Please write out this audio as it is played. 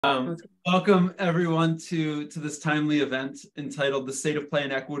Welcome everyone to this timely event entitled The State of Play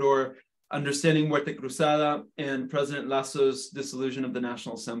in Ecuador, Understanding Muerte Cruzada and President Lasso's Dissolution of the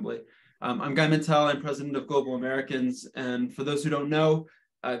National Assembly. I'm Guy Mentel, I'm president of Global Americans, and for those who don't know,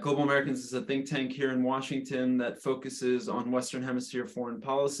 Global Americans is a think tank here in Washington that focuses on Western Hemisphere foreign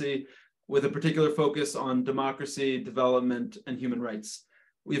policy with a particular focus on democracy, development, and human rights.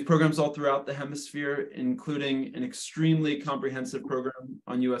 We have programs all throughout the hemisphere, including an extremely comprehensive program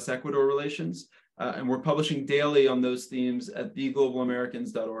on U.S. Ecuador relations, and we're publishing daily on those themes at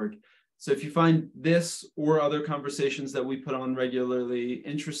theglobalamericans.org. So if you find this or other conversations that we put on regularly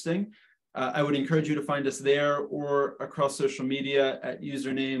interesting, I would encourage you to find us there or across social media at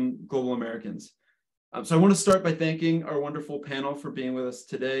username Global Americans. So I want to start by thanking our wonderful panel for being with us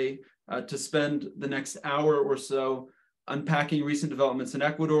today to spend the next hour or so unpacking recent developments in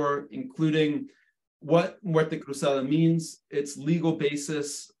Ecuador, including what Muerte Cruzada means, its legal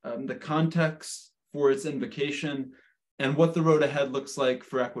basis, the context for its invocation, and what the road ahead looks like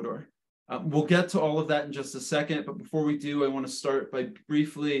for Ecuador. We'll get to all of that in just a second, but before we do, I want to start by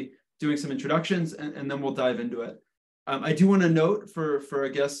briefly doing some introductions, and then we'll dive into it. I do want to note for our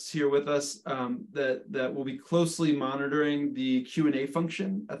guests here with us that we'll be closely monitoring the Q&A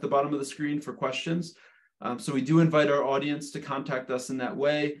function at the bottom of the screen for questions. So we do invite our audience to contact us in that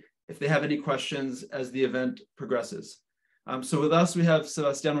way if they have any questions as the event progresses. So with us, we have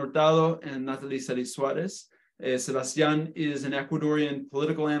Sebastian Hurtado and Nathalie Cely Suárez. Sebastian is an Ecuadorian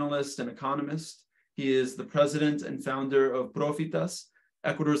political analyst and economist. He is the president and founder of Prófitas,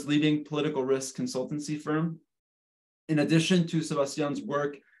 Ecuador's leading political risk consultancy firm. In addition to Sebastian's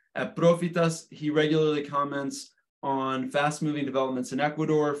work at Prófitas, he regularly comments on fast-moving developments in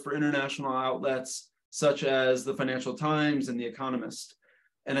Ecuador for international outlets such as the Financial Times and The Economist.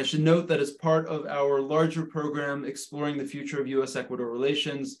 And I should note that as part of our larger program exploring the future of U.S. Ecuador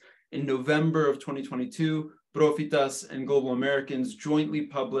relations, in November of 2022, Prófitas and Global Americans jointly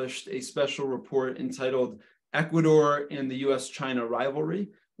published a special report entitled Ecuador and the U.S.-China Rivalry,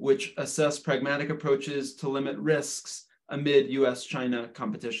 which assessed pragmatic approaches to limit risks amid U.S.-China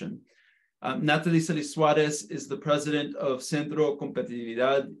competition. Nathalie Cely Suárez is the president of Centro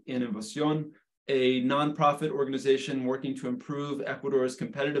Competitividad y Innovación, a nonprofit organization working to improve Ecuador's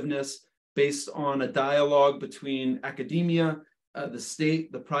competitiveness based on a dialogue between academia, the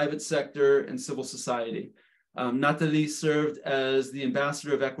state, the private sector, and civil society. Nathalie served as the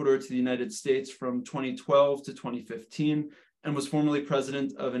Ambassador of Ecuador to the United States from 2012 to 2015 and was formerly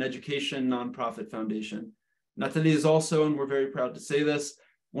president of an education nonprofit foundation. Nathalie is also, and we're very proud to say this,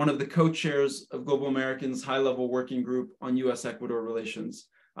 one of the co-chairs of Global Americans' high-level working group on U.S. Ecuador relations.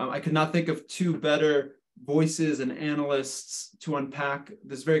 I could not think of two better voices and analysts to unpack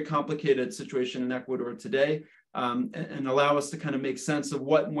this very complicated situation in Ecuador today and allow us to kind of make sense of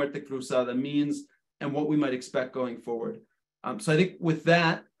what Muerte Cruzada means and what we might expect going forward. So I think with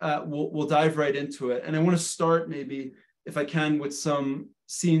that, we'll dive right into it. And I want to start maybe, if I can, with some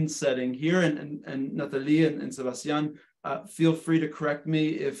scene setting here. And Nathalie and Sebastian, feel free to correct me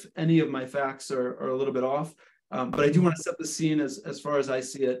if any of my facts are a little bit off. But I do want to set the scene as far as I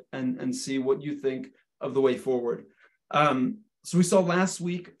see it and see what you think of the way forward. So we saw last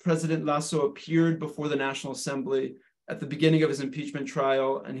week, President Lasso appeared before the National Assembly at the beginning of his impeachment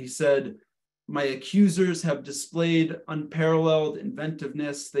trial, and he said, "My accusers have displayed unparalleled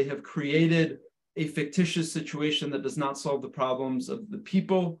inventiveness. They have created a fictitious situation that does not solve the problems of the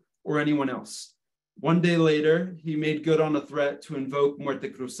people or anyone else." One day later, he made good on a threat to invoke Muerte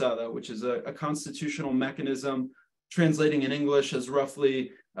Cruzada, which is a constitutional mechanism translating in English as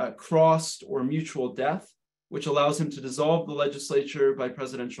roughly crossed or mutual death, which allows him to dissolve the legislature by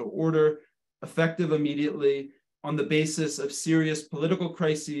presidential order, effective immediately on the basis of serious political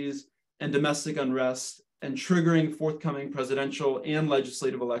crises and domestic unrest, and triggering forthcoming presidential and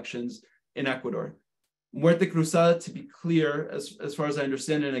legislative elections in Ecuador. Muerte Cruzada, to be clear, as far as I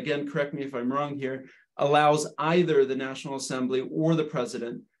understand it, and again, correct me if I'm wrong here, allows either the National Assembly or the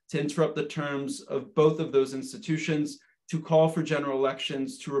president to interrupt the terms of both of those institutions to call for general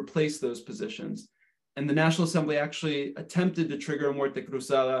elections to replace those positions. And the National Assembly actually attempted to trigger Muerte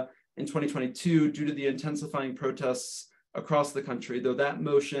Cruzada in 2022 due to the intensifying protests across the country, though that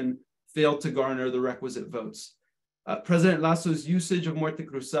motion failed to garner the requisite votes. President Lasso's usage of Muerte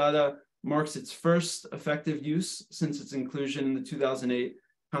Cruzada marks its first effective use since its inclusion in the 2008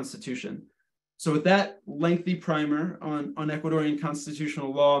 Constitution. So with that lengthy primer on Ecuadorian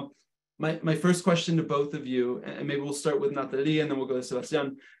constitutional law, my first question to both of you, and maybe we'll start with Nathalie and then we'll go to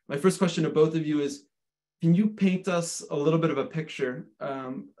Sebastian. My first question to both of you is, can you paint us a little bit of a picture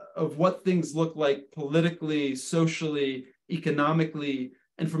of what things look like politically, socially, economically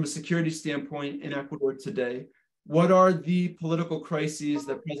And from a security standpoint in Ecuador today, what are the political crises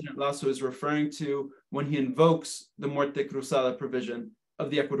that President Lasso is referring to when he invokes the Muerte Cruzada provision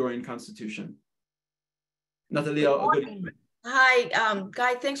of the Ecuadorian Constitution? Nathalie, I'll go to you. Hi,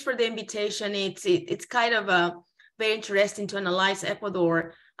 Guy, thanks for the invitation. It's kind of very interesting to analyze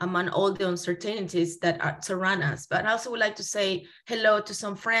Ecuador among all the uncertainties that surround us. But I also would like to say hello to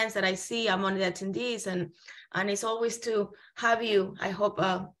some friends that I see among the attendees, and it's always to have you. I hope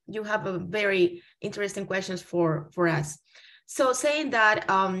you have a very interesting questions for us. So saying that,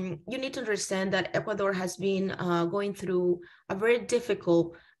 you need to understand that Ecuador has been going through a very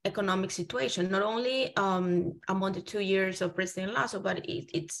difficult economic situation, not only among the 2 years of President Lasso, but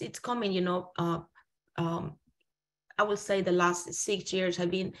it's coming, you know, I would say the last 6 years have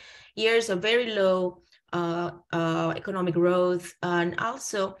been years of very low economic growth. And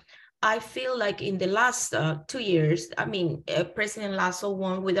also, I feel like in the last 2 years, I mean, President Lasso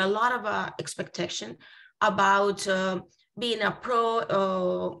won with a lot of expectation about being a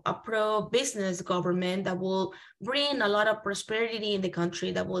pro-business government that will bring a lot of prosperity in the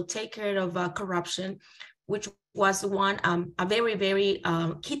country, that will take care of corruption, which was a very, very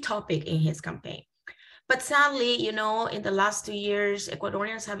key topic in his campaign. But sadly, you know, in the last 2 years,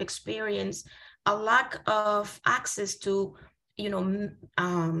 Ecuadorians have experienced a lack of access to, you know,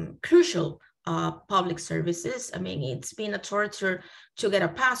 crucial public services. I mean, it's been a torture to get a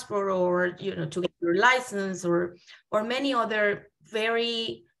passport, or, you know, to get your license, or many other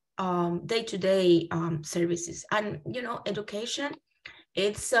very day-to-day services. And, you know, education,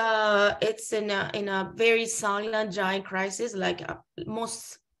 it's in a very silent, giant crisis, like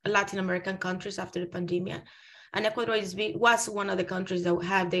most Latin American countries after the pandemic. And Ecuador was one of the countries that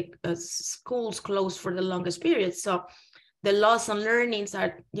had the schools closed for the longest period. So the loss and learnings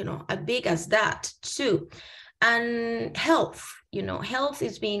are, you know, as big as that too. And health, you know, health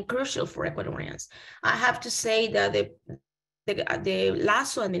is being crucial for Ecuadorians. I have to say that the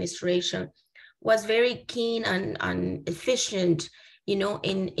Lasso administration was very keen and efficient, you know,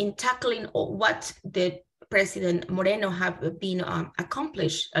 in tackling what the President Moreno have been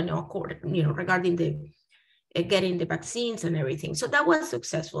accomplished, you know, regarding the getting the vaccines and everything. So that was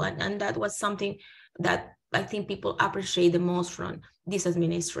successful, and that was something that I think people appreciate the most from this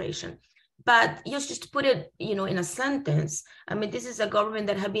administration. But just to put it, you know, in a sentence, I mean, this is a government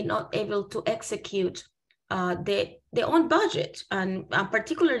that have been not able to execute their own budget, and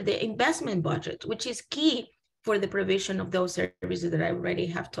particularly the investment budget, which is key for the provision of those services that I already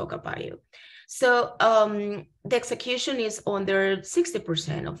have talked about you. So the execution is under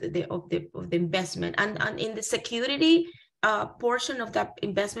 60% of the investment, and in the security portion of that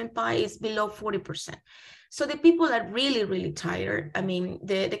investment pie is below 40%. So the people are really, really tired. I mean,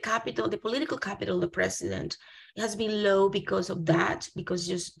 the capital, the political capital, the president has been low because of that, because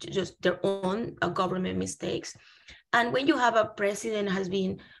just their own government mistakes. And when you have a president has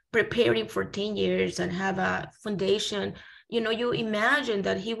been preparing for 10 years and have a foundation, you know, you imagine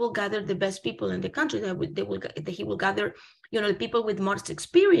that he will gather the best people in the country, that he will gather, you know, the people with most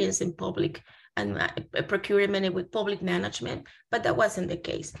experience in public and procurement and with public management, but that wasn't the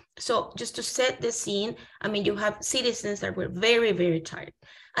case. So just to set the scene, I mean, you have citizens that were very, very tired.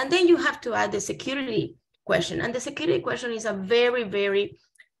 And then you have to add the security question. And the security question is a very, very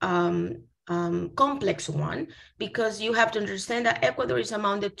complex one, because you have to understand that Ecuador is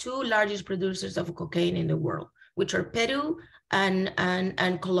among the 2 largest producers of cocaine in the world, which are Peru and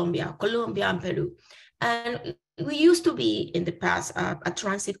Colombia and Peru. And we used to be in the past a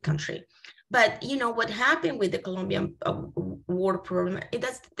transit country. But you know what happened with the Colombian war problem?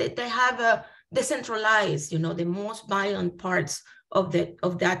 They have decentralized, you know, the most violent parts of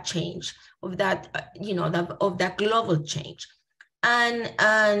that change, of that you know, of that global change, and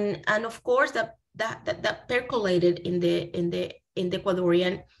of course that percolated in the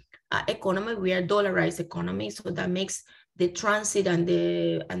Ecuadorian economy. We are dollarized economy, so that makes the transit and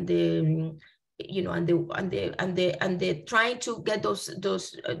the you know, and the trying to get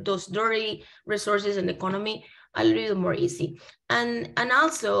those dirty resources in the economy a little more easy. And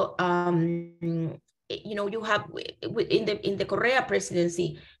also, you know, you have in the Correa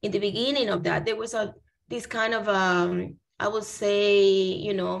presidency, in the beginning of that, there was this kind of I would say,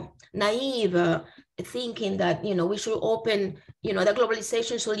 you know, naive thinking that, you know, we should open, you know, the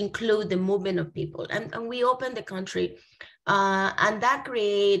globalization should include the movement of people, and we opened the country. And that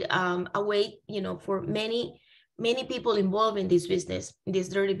created a way, you know, for many people involved in this business, in this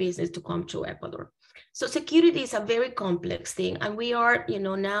dirty business, to come to Ecuador. So security is a very complex thing, and we are, you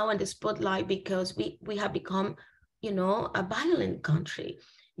know, now in the spotlight because we have become, you know, a violent country.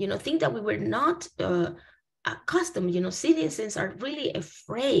 You know, think that we were not accustomed. Citizens are really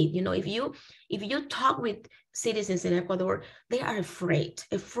afraid. If you talk with citizens in Ecuador, they are afraid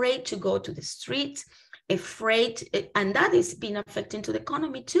to go to the streets, afraid, and that is been affecting to the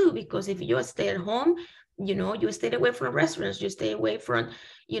economy too, because if you stay at home, you stay away from restaurants, you stay away from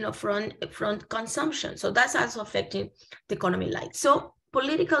consumption. So that's also affecting the economy light. So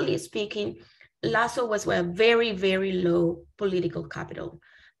politically speaking, Lasso was a very, very low political capital.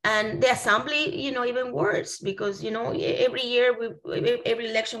 And the assembly, even worse, because, every year, every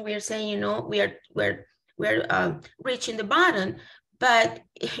election, we are saying, we're reaching the bottom, but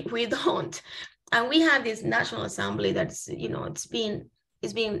we don't. And we have this National Assembly that's, it's been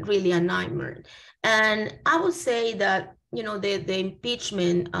really a nightmare. And I would say that, the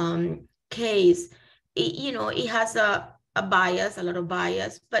impeachment case, it has a bias, a lot of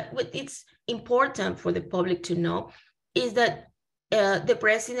bias, but what it's important for the public to know is that the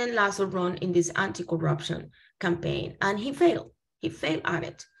president Lasso run in this anti-corruption campaign, and he failed at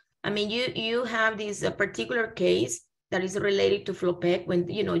it. I mean, you have this particular case that is related to Flopec, when,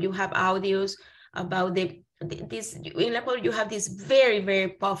 you have audios about this, in Ecuador, you have this very,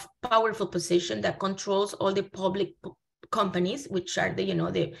 very powerful position that controls all the public companies, which are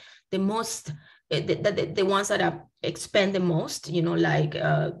the most, the ones that expend the most, like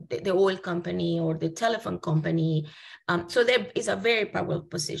the oil company or the telephone company. So there is a very powerful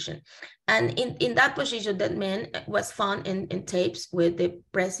position. And in that position, that man was found in tapes with the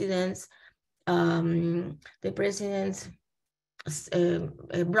president's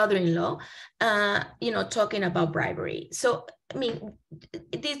brother-in-law, talking about bribery. So, I mean,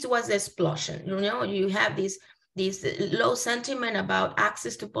 this was the explosion. You have this low sentiment about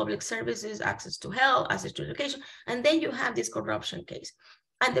access to public services, access to health, access to education, and then you have this corruption case.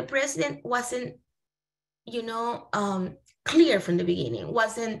 And the president wasn't, clear from the beginning,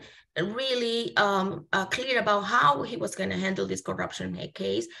 wasn't really clear about how he was going to handle this corruption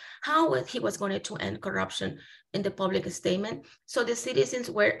case, how he was going to end corruption in the public statement. So the citizens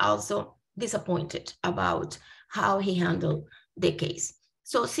were also disappointed about how he handled the case.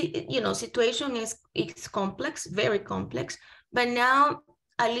 So, situation is complex, very complex, but now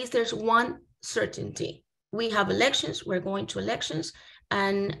at least there's one certainty. We have elections, we're going to elections,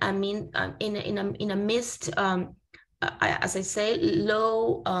 and I mean, in a midst, as I say,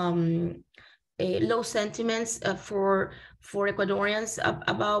 low sentiments for Ecuadorians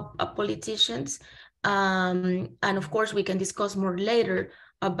about politicians. And of course, we can discuss more later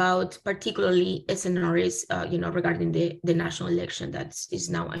about particularly scenarios, regarding the national election that is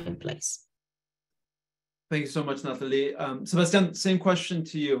now in place. Thank you so much, Nathalie. Sebastian, same question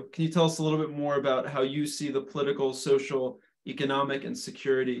to you. Can you tell us a little bit more about how you see the political, social, economic, and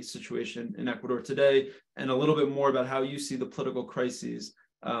security situation in Ecuador today, and a little bit more about how you see the political crises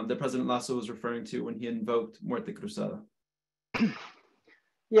that President Lasso was referring to when he invoked Muerte Cruzada?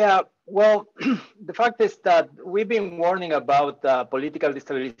 Yeah, well, the fact is that we've been warning about political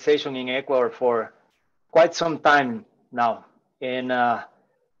destabilization in Ecuador for quite some time now, and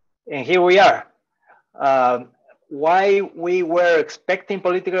here we are. Why we were expecting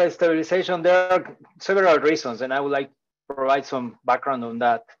political destabilization, there are several reasons, and I would like to provide some background on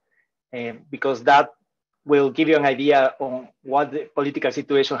that, because that will give you an idea on what the political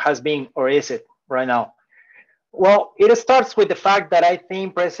situation has been or is it right now. Well, it starts with the fact that I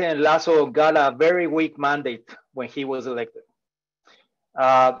think President Lasso got a very weak mandate when he was elected.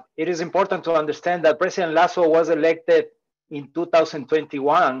 It is important to understand that President Lasso was elected in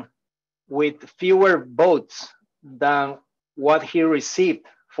 2021 with fewer votes than what he received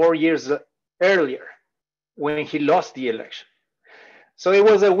 4 years earlier when he lost the election. So it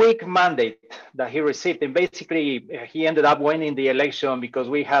was a weak mandate that he received. And basically, he ended up winning the election because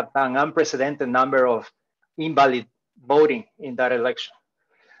we had an unprecedented number of invalid voting in that election.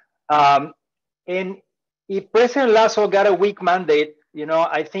 And if President Lasso got a weak mandate,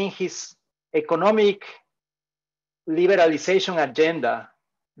 I think his economic liberalization agenda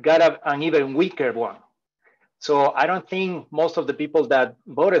got an even weaker one. So I don't think most of the people that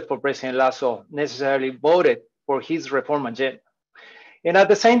voted for President Lasso necessarily voted for his reform agenda. And at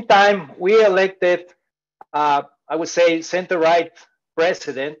the same time, we elected, I would say, center-right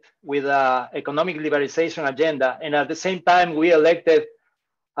president with an economic liberalization agenda. And at the same time, we elected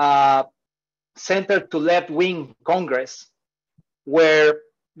center to left-wing Congress, where,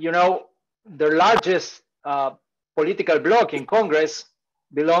 the largest political bloc in Congress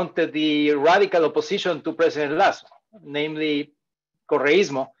belonged to the radical opposition to President Lasso, namely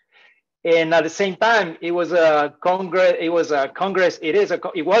Correísmo. And at the same time, it was a Congress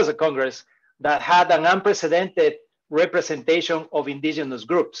that had an unprecedented representation of indigenous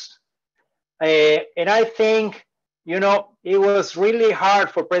groups. And I think, it was really hard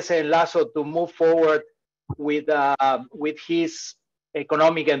for President Lasso to move forward with his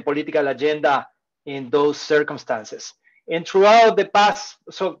economic and political agenda in those circumstances. And throughout the past,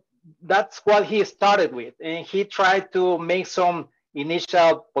 so that's what he started with. And he tried to make some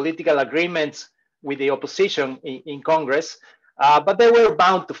initial political agreements with the opposition in Congress, but they were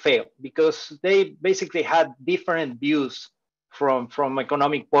bound to fail because they basically had different views from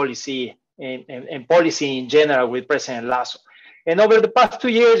economic policy and policy in general with President Lasso. And over the past 2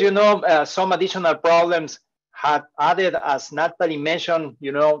 years, some additional problems had added, as Nathalie mentioned,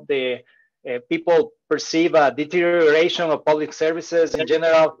 the people perceive a deterioration of public services in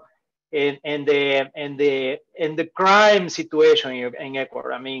general, and the crime situation in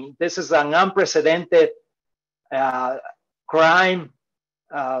Ecuador. I mean, this is an unprecedented crime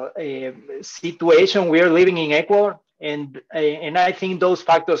situation we are living in Ecuador, and I think those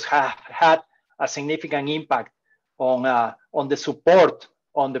factors have had a significant impact on the support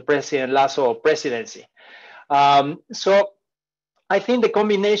on the President Lasso presidency. So I think the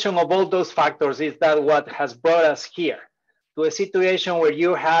combination of all those factors is that what has brought us here to a situation where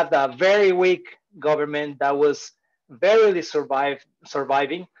you had a very weak government that was barely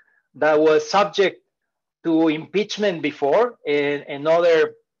surviving, that was subject to impeachment before and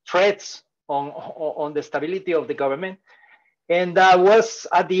other threats on the stability of the government, and that was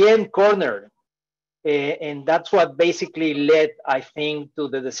at the end cornered. And that's what basically led, I think, to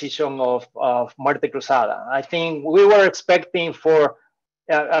the decision of Muerte Cruzada. I think we were expecting for,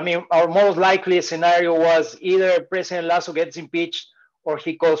 our most likely scenario was either President Lasso gets impeached or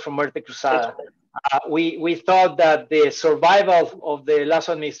he calls for Muerte Cruzada. We thought that the survival of the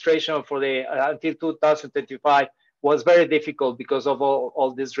Lasso administration for until 2025 was very difficult because of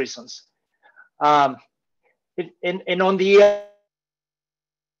all these reasons. And on the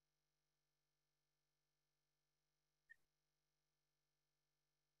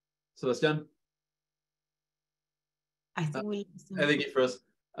Sebastian? I think he froze.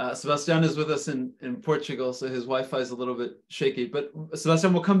 Sebastian is with us in Portugal, so his Wi-Fi is a little bit shaky. But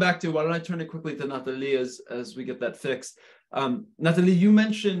Sebastian, we'll come back to you. Why don't I turn it quickly to Nathalie as we get that fixed. Nathalie, you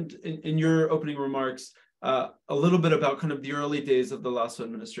mentioned in your opening remarks a little bit about kind of the early days of the Lasso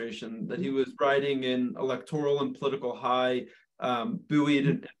administration, that he was riding in electoral and political high, buoyed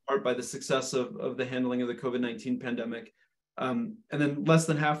in part by the success of the handling of the COVID-19 pandemic. And then less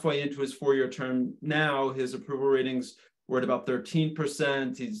than halfway into his 4-year term now, his approval ratings were at about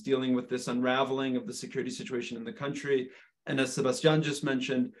 13%. He's dealing with this unraveling of the security situation in the country. And as Sebastian just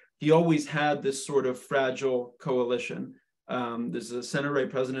mentioned, he always had this sort of fragile coalition. There's a center-right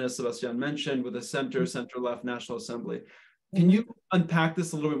president, as Sebastian mentioned, with a center-left National Assembly. Can you unpack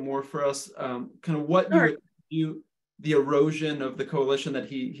this a little bit more for us? Kind of what you the erosion of the coalition that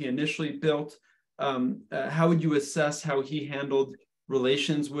he initially built? How would you assess how he handled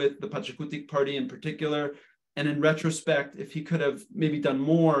relations with the Pachakutik party in particular? And in retrospect, if he could have maybe done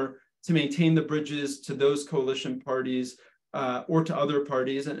more to maintain the bridges to those coalition parties or to other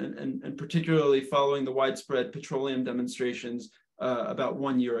parties, and particularly following the widespread petroleum demonstrations about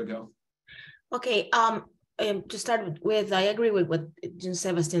 1 year ago? Okay, to start with, I agree with what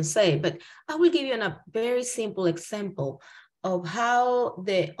Sebastian said, but I will give you a very simple example of how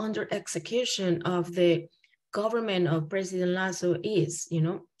the under execution of the government of President Lasso is.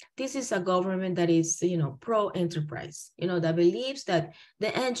 This is a government that is, pro-enterprise, that believes that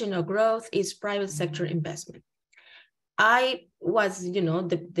the engine of growth is private sector investment. I was,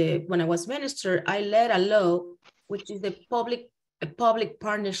 when I was minister, I led a law, which is the public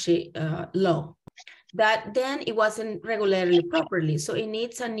partnership law, that then it wasn't regulated properly. So it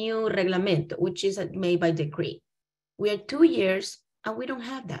needs a new reglamento, which is made by decree. We are 2 years and we don't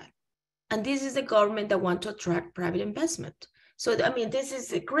have that. And this is the government that wants to attract private investment. So, this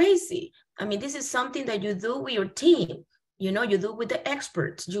is crazy. This is something that you do with your team. You do with the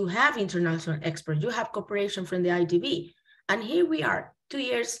experts. You have international experts. You have cooperation from the IDB. And here we are, 2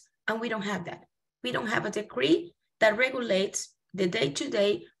 years, and we don't have that. We don't have a decree that regulates the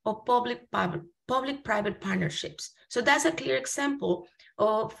day-to-day of public-private partnerships. So that's a clear example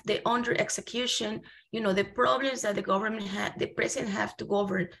of the under execution, the problems that the government had, the president have to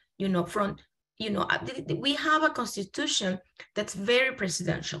govern, we have a constitution that's very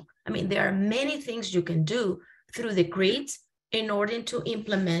presidential. There are many things you can do through decrees in order to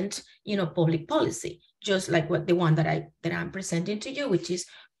implement, public policy, just like the one that I'm presenting to you, which is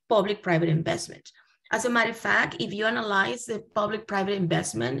public-private investment. As a matter of fact, if you analyze the public-private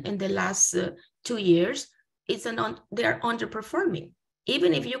investment in the last 2 years, they're underperforming,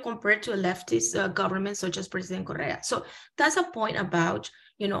 even if you compare to a leftist government such as President Correa. So that's a point about,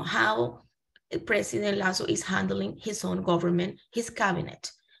 how President Lasso is handling his own government, his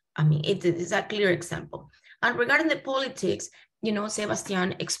cabinet. I mean, it is a clear example. And regarding the politics, you know,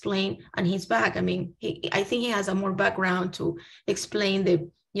 Sebastian explained, and he's back. I mean, I think he has a more background to explain the,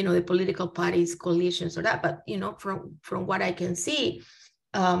 you know, the political parties, coalitions or that. But, you know, from what I can see,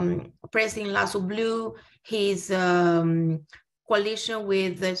 President Lasso blew his coalition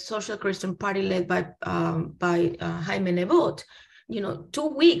with the Social Christian Party led by Jaime Nebot, you know, 2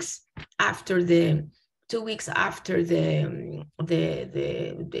 weeks after the you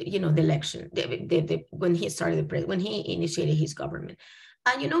know, the election, when he started when he initiated his government.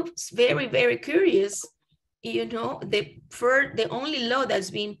 And, you know, it's very, very curious, you know, the only law that's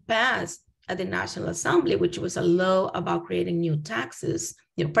being passed at the National Assembly, which was a law about creating new taxes,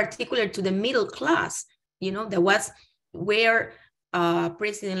 you know, particular to the middle class, you know, that was where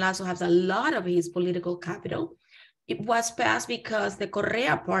President Lasso has a lot of his political capital. It was passed because the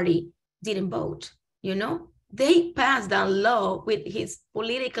Correa party didn't vote, you know. They passed that law with his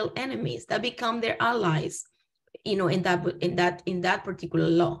political enemies that become their allies, you know, in that particular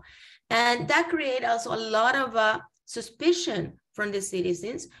law. And that created also a lot of suspicion from the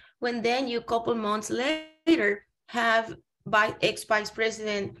citizens when then you, couple months later, have ex-Vice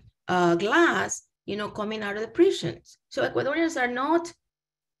President Glass, you know, coming out of the prisons. So Ecuadorians are not,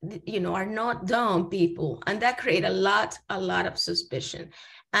 you know, are not dumb people. And that created a lot of suspicion.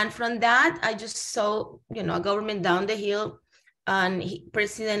 And from that, I just saw, you know, a government down the hill, and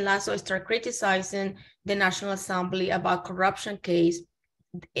President Lasso started criticizing the National Assembly about corruption case.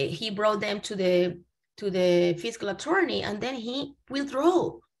 He brought them to the fiscal attorney, and then he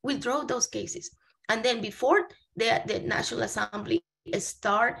withdraw those cases. And then before the National Assembly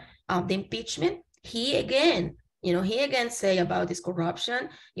start the impeachment, he again say about this corruption,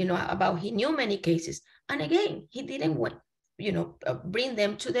 you know, about he knew many cases, and again he didn't want, you know, bring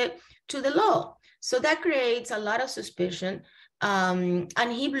them to the law. So that creates a lot of suspicion,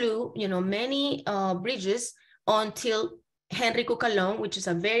 and he blew, you know, many bridges until Henry Cucalón, which is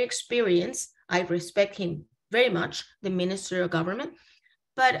a very experienced, I respect him very much, the Minister of Government,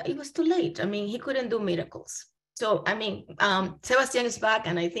 but it was too late. I mean, he couldn't do miracles. So, I mean, Sebastian is back,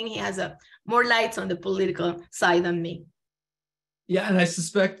 and I think he has more lights on the political side than me. Yeah, and I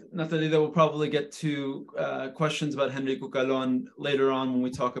suspect, Nathalie, that we'll probably get to questions about Henry Cucalón later on when we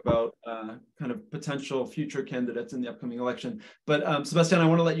talk about kind of potential future candidates in the upcoming election. But Sebastian, I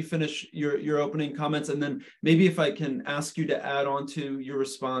want to let you finish your opening comments, and then maybe if I can ask you to add on to your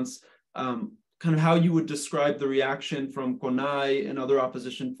response, kind of how you would describe the reaction from CONAI and other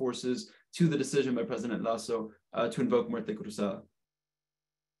opposition forces to the decision by President Lasso to invoke Muerte Cruzada.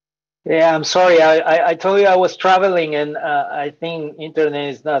 Yeah, I'm sorry. I told you I was traveling, and I think internet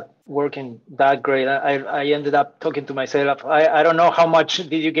is not working that great. I ended up talking to myself. I don't know how much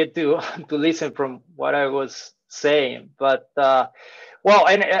did you get to listen from what I was saying, but well,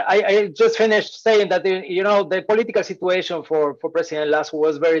 and I just finished saying that the political situation for President Lasso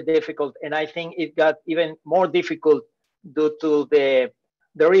was very difficult, and I think it got even more difficult due to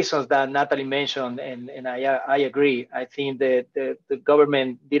the reasons that Nathalie mentioned, and I agree. I think that the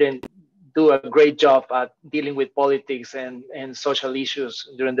government didn't do a great job at dealing with politics and social issues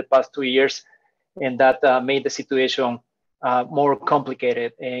during the past 2 years, and that made the situation more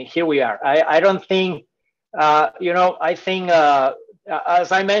complicated. And here we are. I don't think, I think,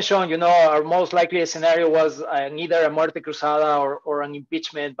 as I mentioned, our most likely scenario was either a Muerte Cruzada or an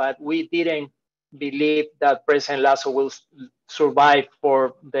impeachment, but we didn't believe that President Lasso will survive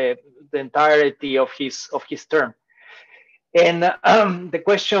for the entirety of his term. And the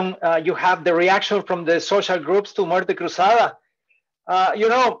question, you have the reaction from the social groups to Muerte Cruzada.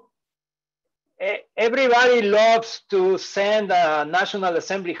 Everybody loves to send a National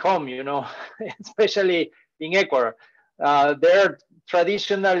Assembly home, especially in Ecuador. There's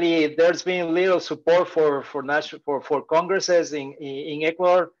been little support for congresses in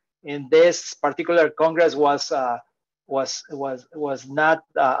Ecuador, and this particular Congress was not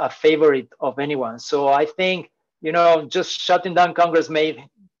a favorite of anyone. So I think just shutting down Congress made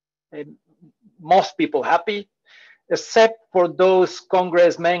most people happy, except for those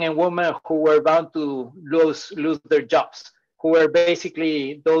congressmen and women who were bound to lose their jobs, who were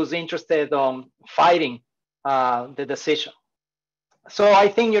basically those interested on fighting the decision. So I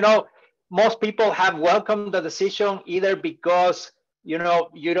think most people have welcomed the decision, either because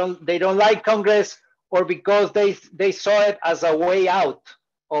they don't like Congress, or because they saw it as a way out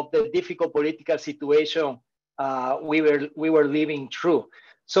of the difficult political situation we were living through.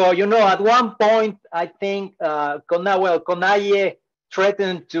 So at one point, I think CONAIE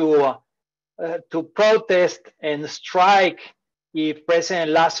threatened to protest and strike if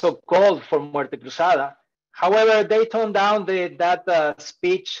President Lasso called for Muerte Cruzada. However, they toned down that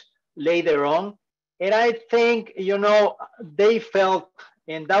speech later on. And I think, they felt,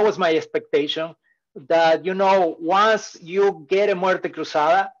 and that was my expectation, that, once you get a Muerte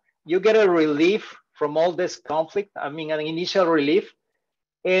Cruzada, you get a relief from all this conflict. I mean, an initial relief.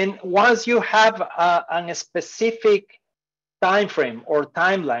 And once you have a specific time frame or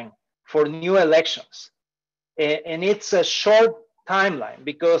timeline for new elections, and it's a short timeline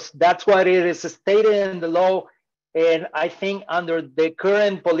because that's what it is stated in the law. And I think under the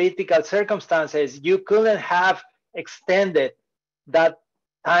current political circumstances, you couldn't have extended that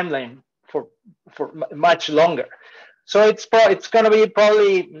timeline for much longer. So it's going to be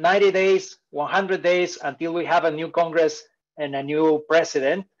probably 90 days, 100 days until we have a new Congress and a new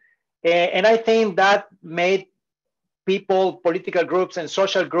president. And I think that made people, political groups and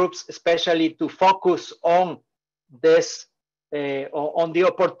social groups, especially, to focus on this, on the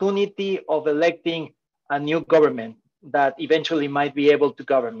opportunity of electing a new government that eventually might be able to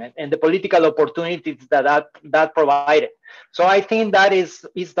govern, and the political opportunities that provided. So I think that is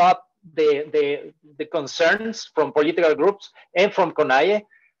up the concerns from political groups and from CONAIE.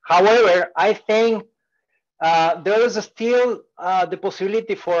 However, I think there is still the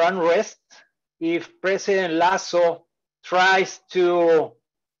possibility for unrest if President Lasso tries to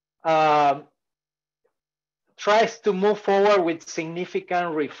move forward with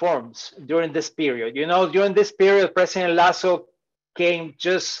significant reforms during this period. During this period, President Lasso can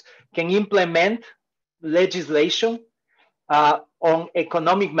implement legislation on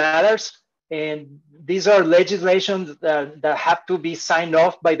economic matters. And these are legislations that have to be signed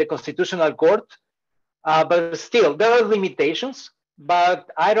off by the Constitutional Court. But still, there are limitations. But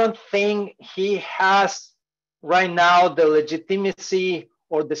I don't think he has right now the legitimacy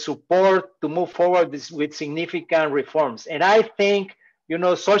or the support to move forward with significant reforms. And I think,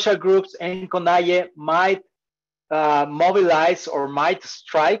 social groups and CONAIE might mobilize or might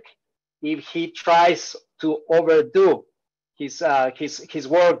strike if he tries to overdo his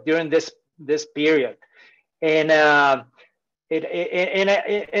work during this period. And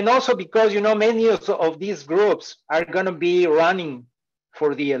also because, many of these groups are going to be running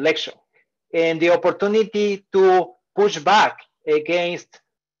for the election, and the opportunity to push back against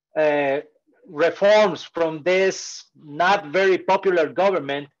reforms from this not very popular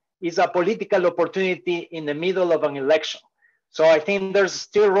government is a political opportunity in the middle of an election. So I think there's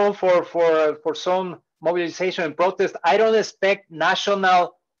still room for some mobilization and protest. I don't expect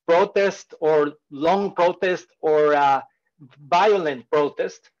national protest or long protest or violent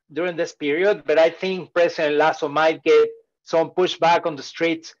protest during this period, but I think President Lasso might get some pushback on the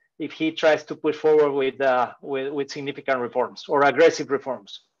streets if he tries to push forward with significant reforms or aggressive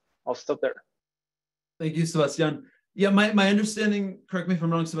reforms. I'll stop there. Thank you, Sebastian. Yeah, my understanding, correct me if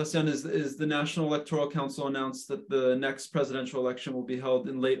I'm wrong, Sebastian, is the National Electoral Council announced that the next presidential election will be held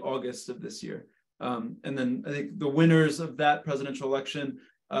in late August of this year. And then I think the winners of that presidential election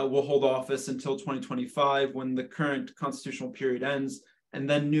will hold office until 2025 when the current constitutional period ends, and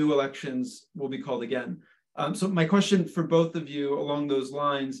then new elections will be called again. So my question for both of you along those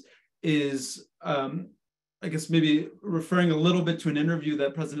lines is, I guess maybe referring a little bit to an interview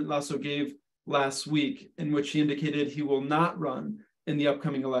that President Lasso gave last week, in which he indicated he will not run in the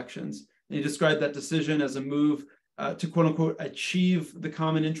upcoming elections. And he described that decision as a move to, quote unquote, achieve the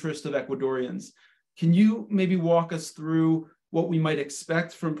common interest of Ecuadorians. Can you maybe walk us through what we might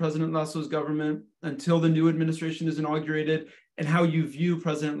expect from President Lasso's government until the new administration is inaugurated, and how you view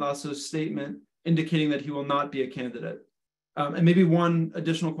President Lasso's statement indicating that he will not be a candidate? And maybe one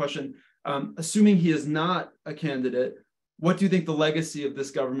additional question, assuming he is not a candidate, what do you think the legacy of this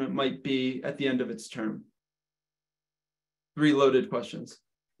government might be at the end of its term? 3 loaded questions.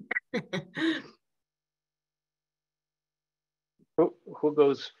 Who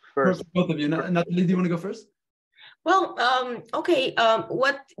goes first? Both of you. Nathalie, do you want to go first? Well, okay.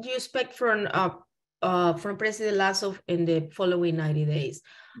 What do you expect from President Lasso in the following 90 days?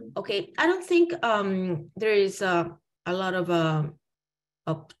 Okay, I don't think there is a lot of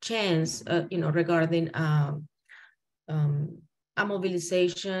chance, regarding a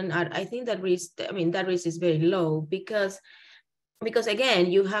mobilization. I think that risk, that risk is very low because again,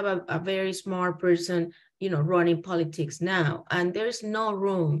 you have a very smart person, running politics now, and there's no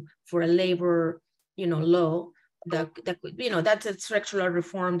room for a labor, law that could, that's a structural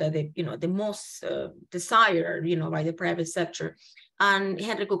reform that the most desired, by the private sector. And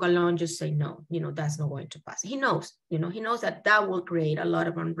Henry Cucalón just say, no, that's not going to pass. He knows, he knows that will create a lot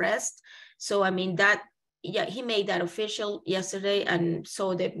of unrest. So, he made that official yesterday, and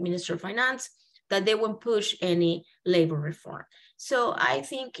so the Minister of Finance, that they won't push any labor reform. So I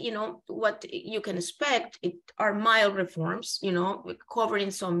think, you know, what you can expect are mild reforms, you know,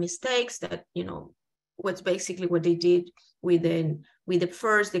 covering some mistakes that, you know, what's basically what they did with the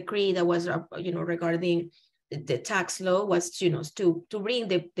first decree that was, you know, regarding the tax law was, you know, to bring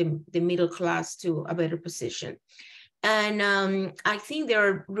the middle class to a better position. And I think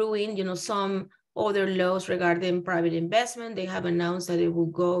they're ruining, you know, some other laws regarding private investment. They have announced that they will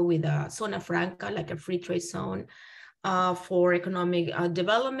go with a zona franca, like a free trade zone for economic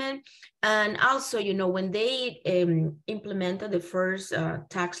development. And also, you know, when they implemented the first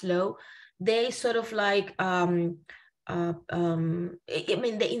tax law, they sort of like, I mean,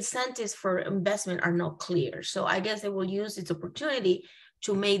 the incentives for investment are not clear. So I guess they will use its opportunity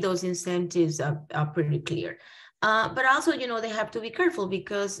to make those incentives pretty clear. But also, you know, they have to be careful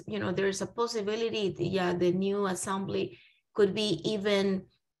because, you know, there's a possibility, the new assembly could be even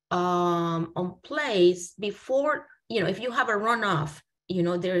on place before, you know, if you have a runoff, you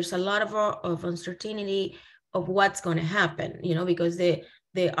know, there's a lot of uncertainty of what's going to happen, you know, because the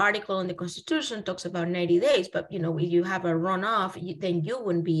article in the Constitution talks about 90 days, but, you know, if you have a runoff, then you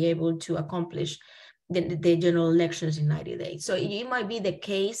wouldn't be able to accomplish the general elections in 90 days. So it might be the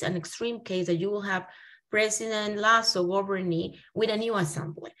case, an extreme case, that you will have President Lasso governing with a new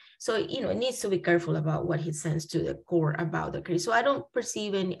assembly. So, you know, it needs to be careful about what he sends to the court about the case. So I don't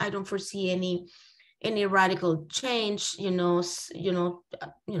foresee any radical change,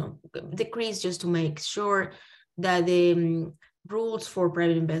 decrees just to make sure that the rules for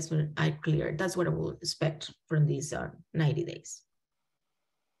private investment are clear. That's what I will expect from these 90 days.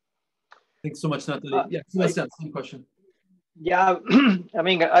 Thanks so much, Nathalie. Yeah, Sebastian, same question. Yeah, I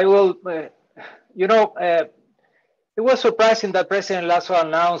mean, I will, it was surprising that President Lasso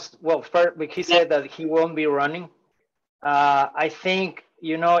announced, well, first, he said that he won't be running. I think,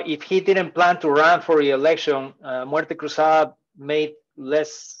 you know, if he didn't plan to run for re-election, Muerte Cruzada made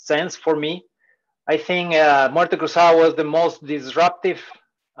less sense for me. I think Muerte Cruzada was the most disruptive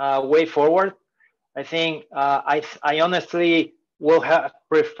way forward. I think I honestly will have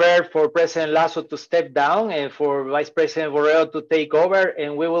preferred for President Lasso to step down and for Vice President Borrell to take over,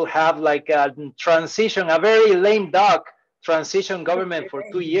 and we will have like a transition, a very lame duck transition government for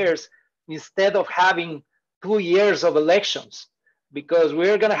 2 years instead of having 2 years of elections, because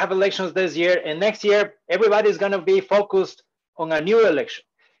we're going to have elections this year, and next year everybody's going to be focused on a new election.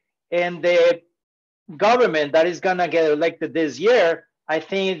 And the government that is going to get elected this year, I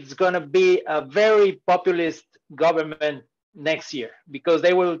think it's going to be a very populist government next year, because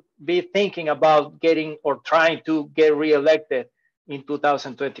they will be thinking about getting or trying to get reelected in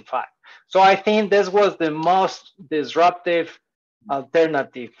 2025. So I think this was the most disruptive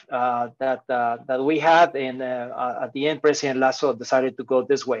alternative that we had, and at the end, President Lasso decided to go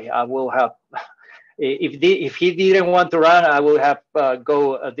this way. I will have, if he didn't want to run, I will have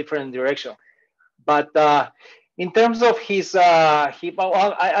go a different direction. But in terms of his, I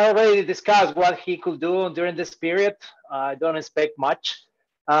already discussed what he could do during this period. I don't expect much.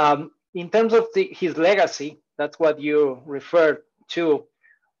 In terms of his legacy, that's what you referred to.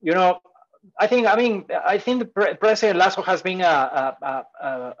 You know, I think the President Lasso has been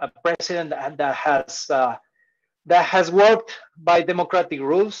a president that has worked by democratic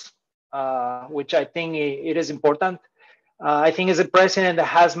rules, which I think it is important. I think he's a president that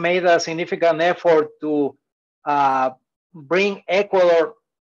has made a significant effort to bring Ecuador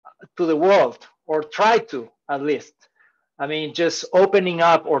to the world, or try to, at least. I mean, just opening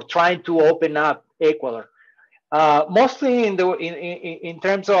up or trying to open up Ecuador. Mostly in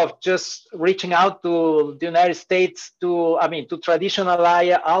terms of just reaching out to the United States, to traditional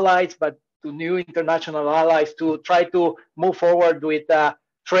allies, but to new international allies, to try to move forward with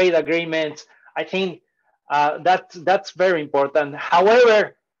trade agreements. I think that's very important.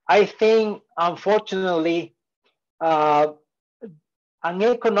 However, I think, unfortunately, an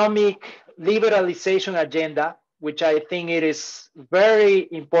economic liberalization agenda, which I think it is very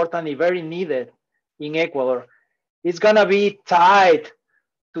important and very needed in Ecuador, is going to be tied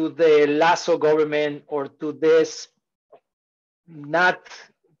to the Lasso government, or to this not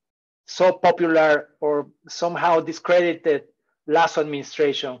so popular or somehow discredited Lasso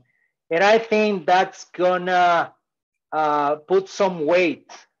administration. And I think that's going to put some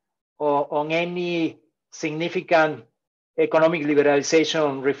weight on any significant economic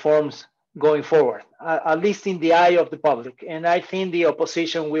liberalization reforms going forward, at least in the eye of the public. And I think the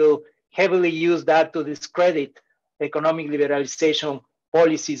opposition will heavily use that to discredit economic liberalization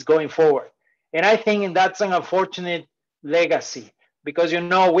policies going forward. And I think that's an unfortunate legacy, because, you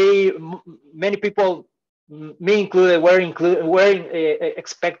know, many people me included, we're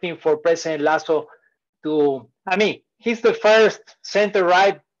expecting for President Lasso to, I mean, he's the first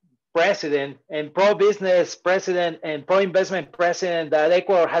center-right president and pro-business president and pro-investment president that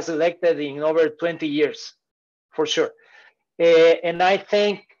Ecuador has elected in over 20 years, for sure. And I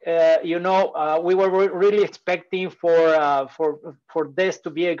think, we were really expecting for this to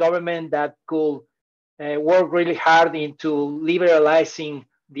be a government that could work really hard into liberalizing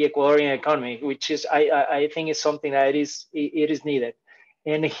the Ecuadorian economy, which is, I think, is something that it is needed.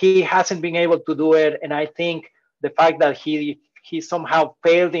 And he hasn't been able to do it. And I think the fact that he somehow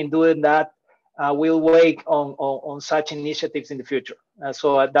failed in doing that will weigh on such initiatives in the future.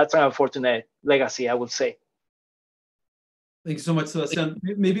 So that's an unfortunate legacy, I would say. Thank you so much, Sebastian.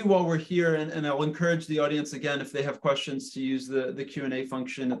 Maybe while we're here, and I'll encourage the audience again, if they have questions, to use the Q&A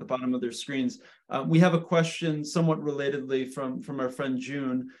function at the bottom of their screens. We have a question somewhat relatedly from our friend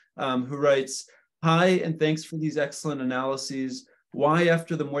June, who writes, "Hi, and thanks for these excellent analyses. Why,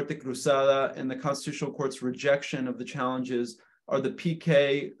 after the Muerte Cruzada and the Constitutional Court's rejection of the challenges, are the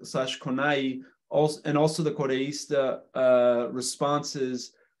PK/CONAI and also the Correísta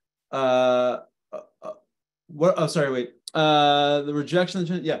responses the rejection,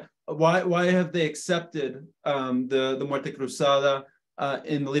 why have they accepted the Muerte Cruzada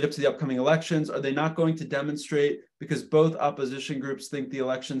in the lead up to the upcoming elections? Are they not going to demonstrate because both opposition groups think the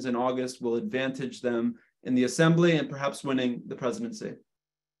elections in August will advantage them in the assembly and perhaps winning the presidency?"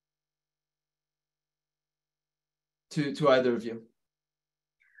 To either of you.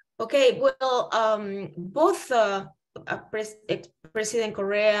 Okay, well, both President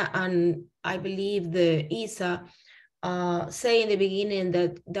Correa and I believe the ISA say in the beginning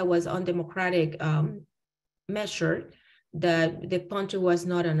that was undemocratic measure, that the country was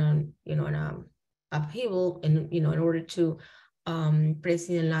not an upheaval, and in order to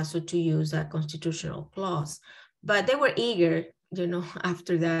President Lasso to use a constitutional clause, but they were eager,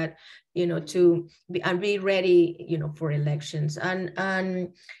 after that, to be ready, for elections, and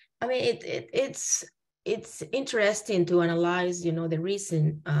I mean it's interesting to analyze, the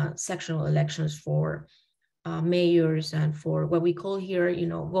recent sectional elections for mayors and for what we call here,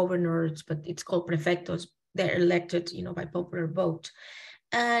 governors, but it's called prefectos. They're elected, by popular vote.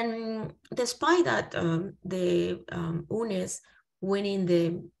 And despite that, the UNES winning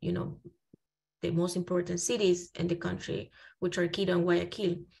the most important cities in the country, which are Quito and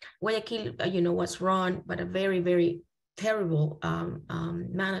Guayaquil. Guayaquil, was run by a very, very terrible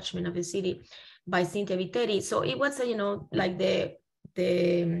management of the city by Cynthia Viteri. So it was, like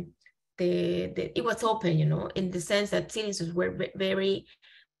it was open, in the sense that citizens were very,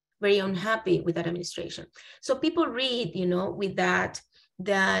 very unhappy with that administration. So people read, with that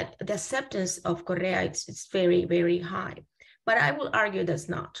the acceptance of Correa, it's very, very high. But I will argue that's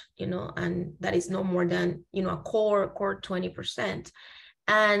not, and that is no more than, a core 20%.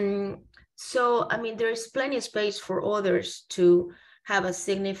 And so, I mean, there's plenty of space for others to have a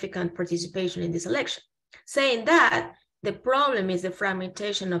significant participation in this election. Saying that, the problem is the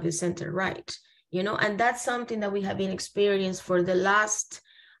fragmentation of the center right, and that's something that we have been experiencing for the last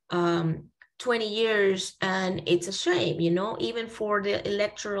 20 years. And it's a shame, even for the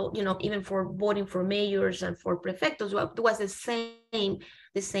electoral, even for voting for mayors and for prefectos, it was the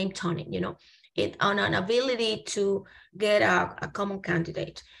same toning, it on an ability to get a common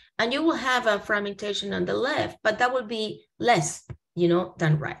candidate. And you will have a fragmentation on the left, but that will be less,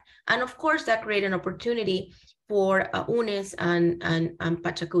 than right. And of course, that created an opportunity for UNES and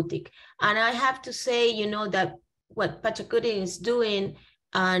Pachakutik. And I have to say, that what Pachakutik is doing,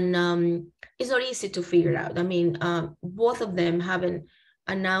 and it's not easy to figure out. I mean, both of them haven't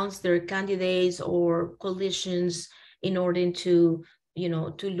announced their candidates or coalitions in order to,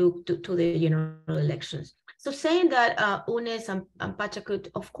 to look to the general elections. So saying that UNES and Pachacut,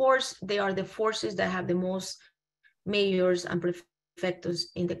 of course, they are the forces that have the most mayors and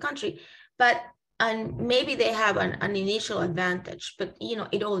prefectos in the country, and maybe they have an initial advantage, but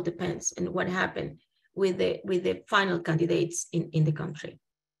it all depends on what happened with the final candidates in the country.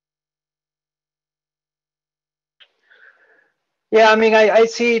 Yeah, I mean, I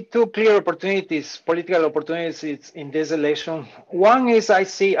see two clear opportunities, political opportunities in this election. One is I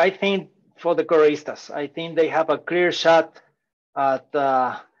think for the Correistas, I think they have a clear shot at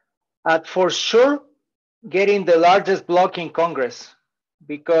for sure getting the largest bloc in Congress,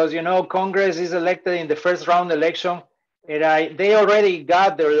 because Congress is elected in the first round election, and they already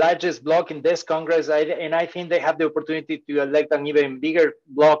got their largest bloc in this Congress, and I think they have the opportunity to elect an even bigger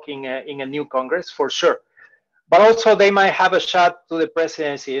bloc in a new Congress for sure. But also they might have a shot to the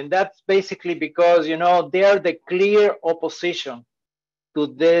presidency, and that's basically because they are the clear opposition to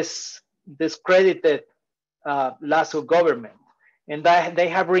this discredited Lasso government, and that they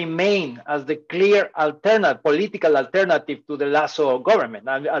have remained as the clear political alternative to the Lasso government.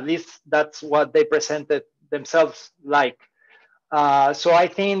 At least that's what they presented themselves like. So I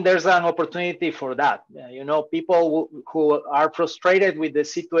think there's an opportunity for that. People who are frustrated with the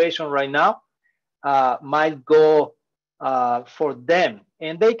situation right now might go for them,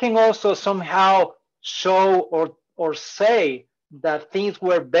 and they can also somehow show or say that things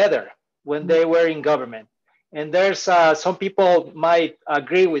were better when they were in government. And there's some people might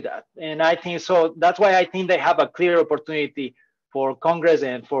agree with that, and I think so. That's why I think they have a clear opportunity for Congress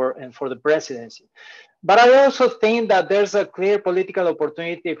and for the presidency. But I also think that there's a clear political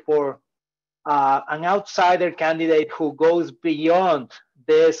opportunity for an outsider candidate who goes beyond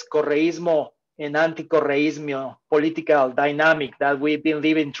this correísmo and anti-correísmo political dynamic that we've been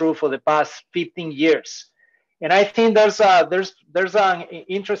living through for the past 15 years. And I think there's an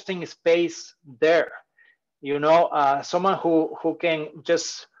interesting space there. Someone who can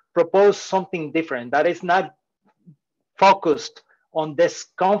just propose something different that is not focused on this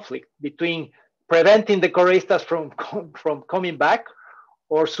conflict between preventing the Correístas from coming back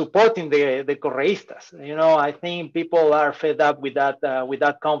or supporting the Correístas. I think people are fed up with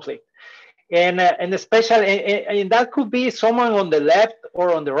that conflict, and especially, and that could be someone on the left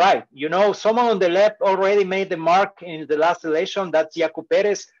or on the right. Someone on the left already made the mark in the last election. That's Yacu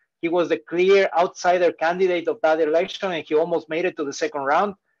Perez. He was the clear outsider candidate of that election, and he almost made it to the second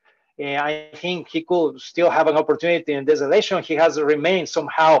round. And I think he could still have an opportunity in this election. He has remained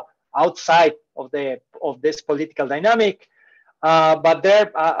somehow outside of this political dynamic. But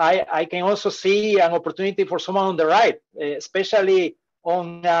there, I can also see an opportunity for someone on the right, especially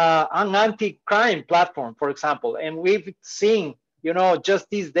on an anti-crime platform, for example. And we've seen, just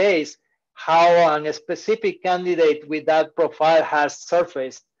these days, how a specific candidate with that profile has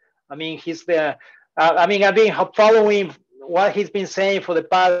surfaced. I mean, I've been following what he's been saying for the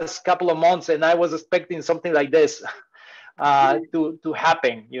past couple of months, and I was expecting something like this to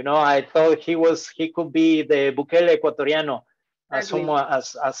happen. I thought he could be the Bukele Ecuatoriano, as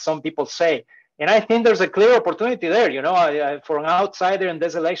some people say. And I think there's a clear opportunity there, for an outsider in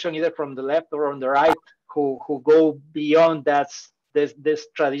this election, either from the left or on the right, who go beyond this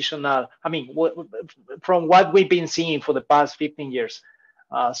traditional, from what we've been seeing for the past 15 years.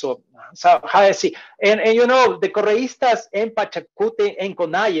 So how I see, and the Correístas en Pachacute and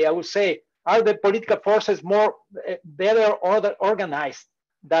Conalle, I would say, are the political forces better organized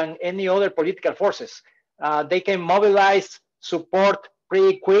than any other political forces. They can mobilize support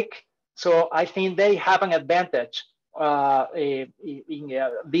pretty quick, so I think they have an advantage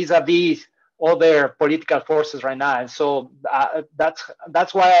vis-a-vis other political forces right now. And so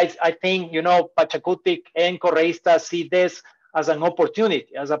that's why I think Pachacutic and Correístas see this as an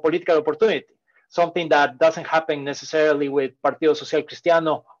opportunity, as a political opportunity, something that doesn't happen necessarily with Partido Social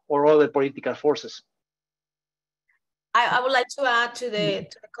Cristiano or other political forces. I would like to add to the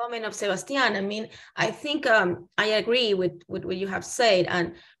comment of Sebastian. I think I agree with what you have said,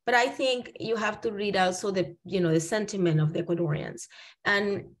 but I think you have to read also the sentiment of the Ecuadorians.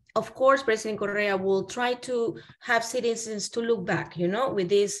 And of course, President Correa will try to have citizens to look back, with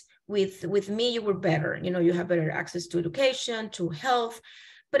this. With me, you were better. You have better access to education, to health.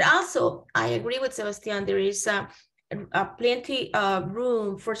 But also, I agree with Sebastian. There is plenty of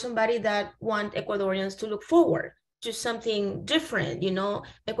room for somebody that want Ecuadorians to look forward to something different.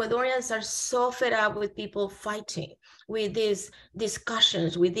 Ecuadorians are so fed up with people fighting, with these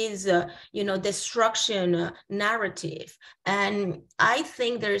discussions, with this destruction narrative. And I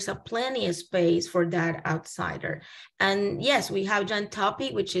think there's a plenty of space for that outsider. And yes, we have John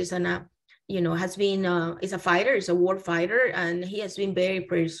Topic, which is has been is a fighter, is a war fighter, and he has been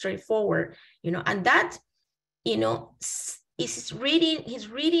very straightforward, and that he's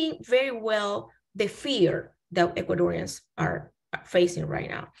reading very well the fear that Ecuadorians are facing right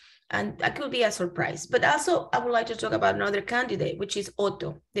now. And that could be a surprise. But also, I would like to talk about another candidate, which is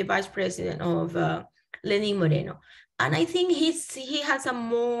Otto, the vice president of Lenin Moreno. And I think he has a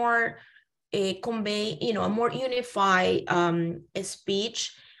more a more unified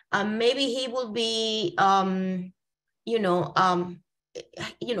speech. Maybe he will be, have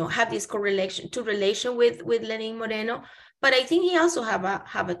this relation with Lenin Moreno. But I think he also have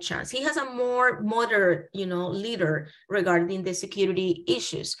a chance. He has a more moderate, leader regarding the security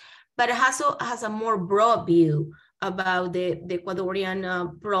issues, but it also has a more broad view about the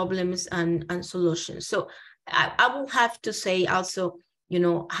Ecuadorian problems and solutions. So I will have to say also,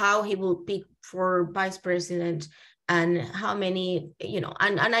 how he will pick for vice president and how many,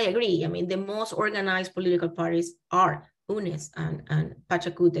 and I agree. The most organized political parties are UNES and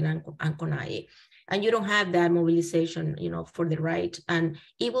Pachacuten and CONAIE. and you don't have that mobilization, for the right, and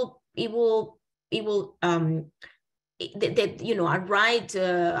a right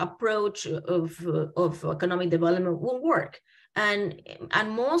approach of economic development won't work. And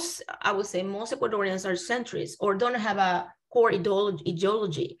most, I would say, most Ecuadorians are centrists or don't have a core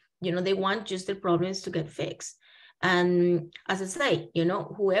ideology. They want just the problems to get fixed. And as I say,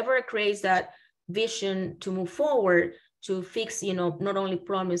 whoever creates that vision to move forward to fix, not only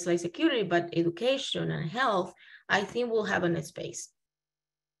problems like security, but education and health, I think we'll have a space.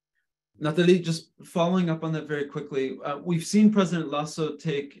 Nathalie, just following up on that very quickly, we've seen President Lasso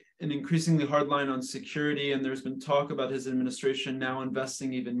take an increasingly hard line on security, and there's been talk about his administration now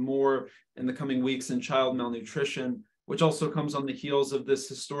investing even more in the coming weeks in child malnutrition, which also comes on the heels of this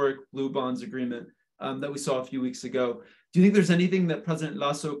historic blue bonds agreement that we saw a few weeks ago. Do you think there's anything that President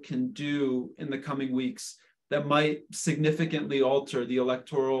Lasso can do in the coming weeks that might significantly alter the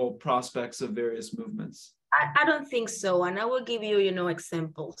electoral prospects of various movements? I don't think so. And I will give you,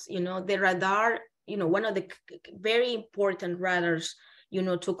 examples. The radar, one of the very important radars,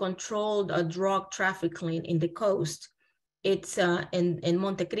 to control the drug trafficking in the coast, it's in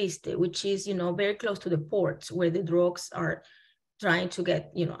Monte Cristi, which is, very close to the ports where the drugs are trying to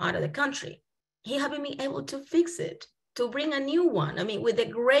get, out of the country. He hasn't been able to fix it, to bring a new one. I mean, with the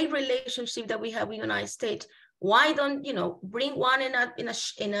great relationship that we have with the United States, why don't, bring one in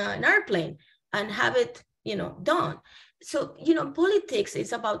an airplane and have it, done? So, politics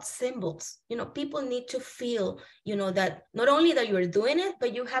is about symbols. People need to feel, that not only that you're doing it,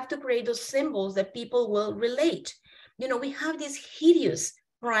 but you have to create those symbols that people will relate. We have this hideous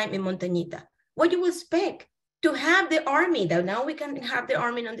crime in Montañita. What you expect? To have the army, that now we can have the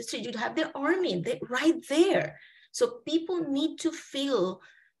army on the street, you'd have the army right there. So people need to feel,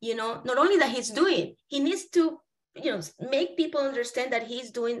 not only that he's doing, he needs to, make people understand that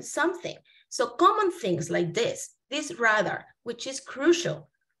he's doing something. So common things like this radar, which is crucial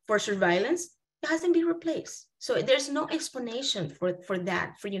for surveillance, it hasn't been replaced. So there's no explanation for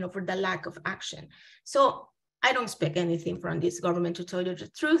that, for the lack of action. So I don't expect anything from this government, to tell you the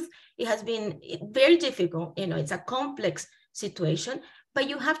truth. It has been very difficult. It's a complex situation, but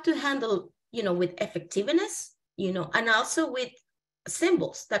you have to handle, with effectiveness, and also with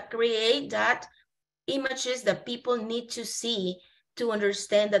symbols that create that images that people need to see to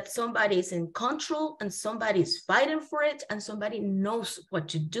understand that somebody is in control and somebody is fighting for it and somebody knows what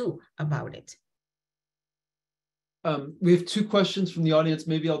to do about it. We have two questions from the audience.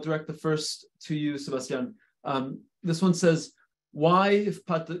 Maybe I'll direct the first to you, Sebastian. This one says, why, if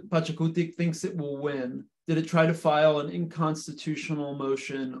Pachakutik thinks it will win, did it try to file an inconstitutional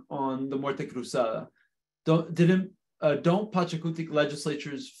motion on the Muerte Cruzada? Don't Pachakutik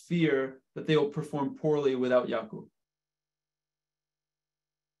legislatures fear that they will perform poorly without Yaku?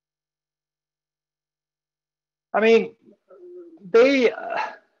 I mean, they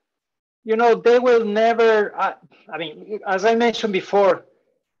will never, as I mentioned before,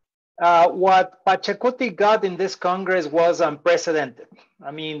 what Pachakutik got in this Congress was unprecedented.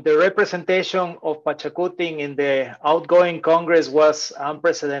 I mean, the representation of Pachakutik in the outgoing Congress was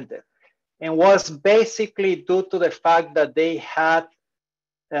unprecedented and was basically due to the fact that they had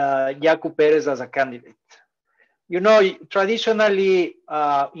Yaku Perez as a candidate. Traditionally,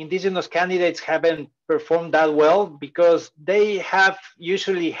 indigenous candidates haven't performed that well because they have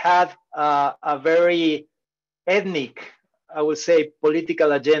usually had a very ethnic, I would say,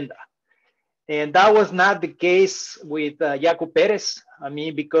 political agenda. And that was not the case with Yaku Perez. I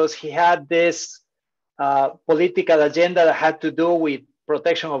mean, because he had this political agenda that had to do with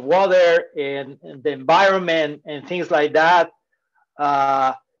protection of water and the environment and things like that.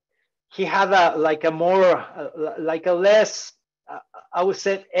 He had a less, I would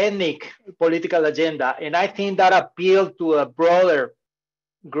say, ethnic political agenda. And I think that appealed to a broader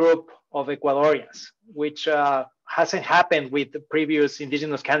group of Ecuadorians, which hasn't happened with the previous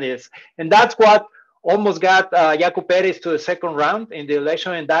indigenous candidates. And that's what almost got Yaku Perez to the second round in the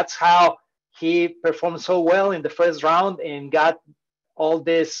election. And that's how he performed so well in the first round and got all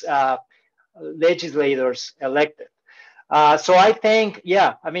these legislators elected. So I think,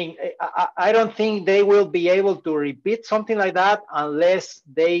 I don't think they will be able to repeat something like that unless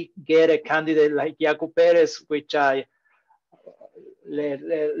they get a candidate like Yaku Perez, which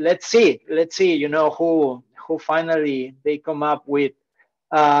let's see, who finally they come up with.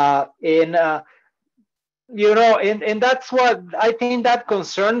 And that's what I think that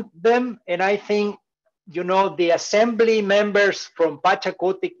concerned them. And I think, the assembly members from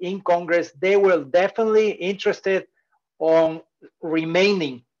Pachakutik in Congress, they were definitely interested on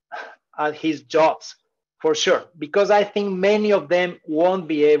remaining at his jobs for sure, because I think many of them won't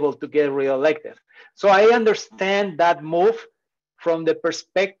be able to get reelected. So I understand that move from the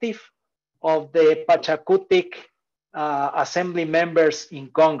perspective of the Pachakutik assembly members in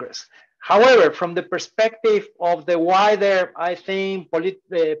Congress. However, from the perspective of the wider, I think,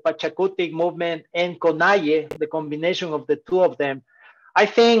 Pachakutik movement and CONAIE, the combination of the two of them, I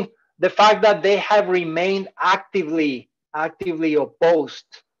think the fact that they have remained actively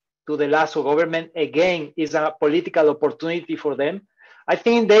opposed to the Lasso government, again, is a political opportunity for them. I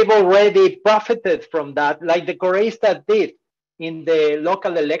think they've already profited from that, like the Correistas did in the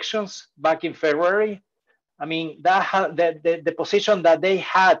local elections back in February. I mean, the position that they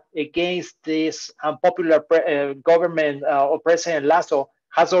had against this unpopular government or President Lasso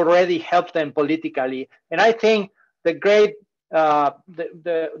has already helped them politically. And I think the great, those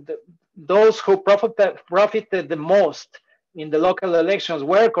who profited the most in the local elections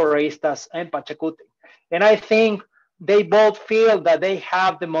were Correistas and Pachakutik. And I think they both feel that they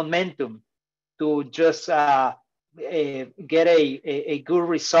have the momentum to just get a good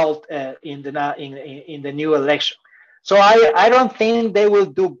result in the new election. So I don't think they will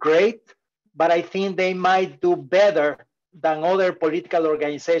do great, but I think they might do better than other political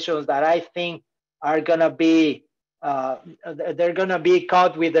organizations that I think are gonna be they're gonna be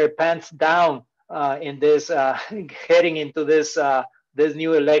caught with their pants down in this heading into this this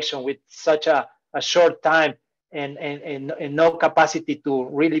new election with such a short time and no capacity to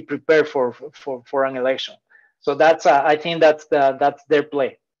really prepare for an election. So that's I think that's their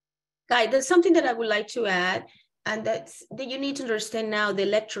play. Guy, there's something that I would like to add, and that's that you need to understand now the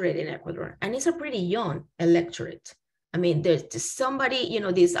electorate in Ecuador, and it's a pretty young electorate. I mean, there's somebody, you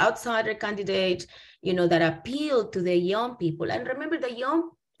know, this outsider candidate, you know, that appealed to the young people. And remember,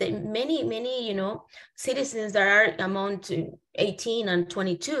 many, you know, citizens that are among 18 and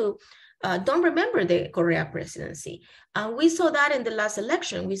 22 don't remember the Correa presidency. And we saw that in the last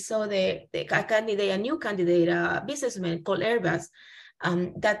election. We saw a new candidate, a businessman called Herbas,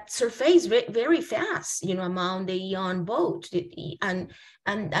 that surfaced very fast, you know, among the young vote. And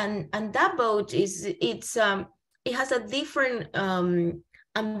that vote it has a different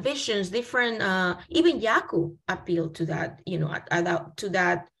ambitions, different, even Yaku appealed to that, you know, to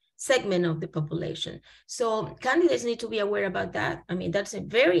that segment of the population. So candidates need to be aware about that. I mean, that's a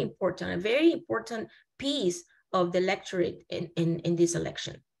very important piece of the electorate in this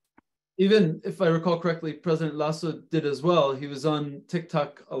election. Even if I recall correctly, President Lasso did as well. He was on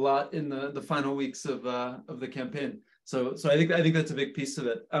TikTok a lot in the final weeks of the campaign. So I think that's a big piece of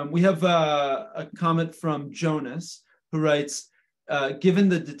it. We have a comment from Jonas who writes, given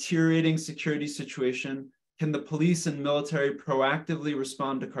the deteriorating security situation, can the police and military proactively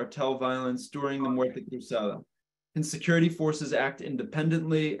respond to cartel violence during the Muerte Cruzada? Can security forces act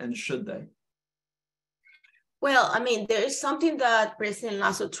independently, and should they? Well, I mean, there is something that President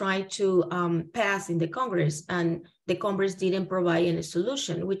Lasso tried to pass in the Congress, and the Congress didn't provide any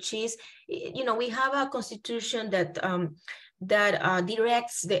solution, which is, you know, we have a constitution that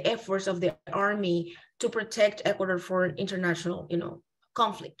directs the efforts of the army to protect Ecuador for international, you know,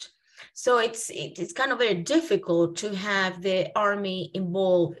 conflict. So it's kind of very difficult to have the army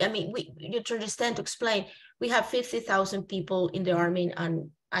involved. I mean, you to understand, to explain, we have 50,000 people in the army, and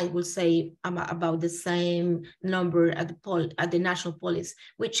I will say about the same number at the national police,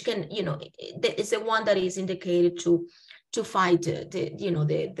 which can, you know, is the one that is indicated to fight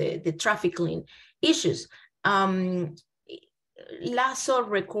the trafficking issues. Lasso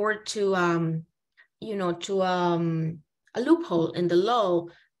record to a loophole in the law,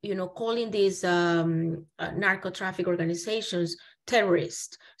 you know, calling these narco traffic organizations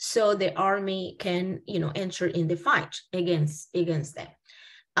terrorists, so the army can, you know, enter in the fight against them.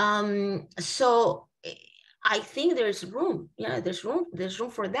 So I think there's room. Yeah, there's room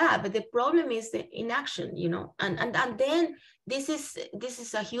for that. But the problem is the inaction, you know, and then this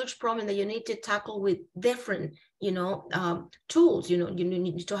is a huge problem that you need to tackle with different, you know, tools. You know, you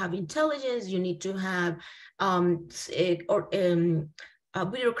need to have intelligence. You need to have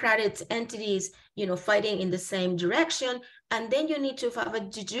bureaucratic entities, you know, fighting in the same direction. And then you need to have a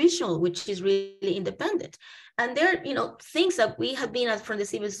judicial, which is really independent. And there are, you know, things that we have been from the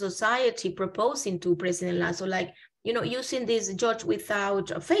civil society proposing to President Lasso, like, you know, using this judge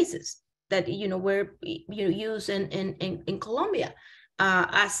without faces that, you know, were, you know, used in Colombia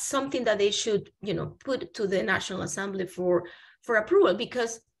as something that they should, you know, put to the National Assembly for approval.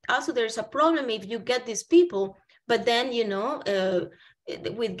 Because also there's a problem if you get these people, but then, you know,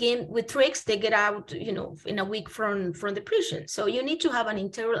 with tricks, they get out, you know, in a week from the prison. So you need to have an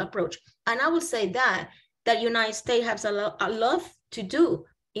integral approach. And I would say that United States has a lot to do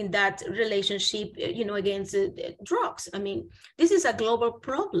in that relationship, against drugs. I mean, this is a global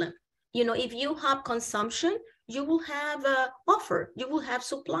problem. If you have consumption, you will have offer, you will have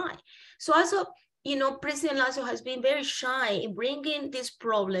supply. So also, President Lasso has been very shy in bringing this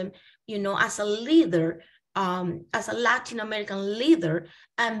problem, as a leader, as a Latin American leader,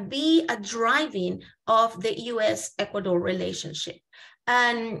 and be a driving of the U.S. Ecuador relationship.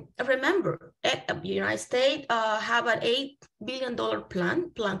 And remember, the United States have an $8 billion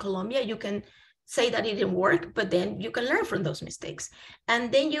Plan Colombia. You can say that it didn't work, but then you can learn from those mistakes.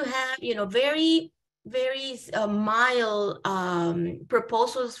 And then you have, very, very mild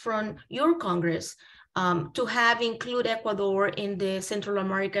proposals from your Congress to have include Ecuador in the Central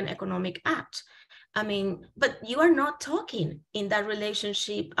American Economic Act. I mean, but you are not talking in that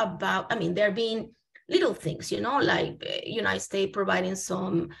relationship about, there being little things, like United States providing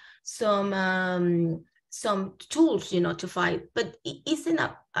some tools, to fight, but it isn't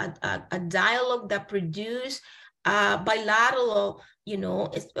a dialogue that produce bilateral,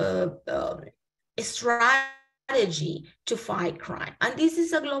 strategy to fight crime. And this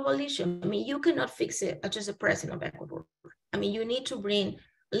is a global issue. I mean, you cannot fix it as just the president of Ecuador. I mean, you need to bring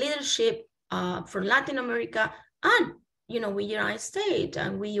leadership from Latin America and, with the United States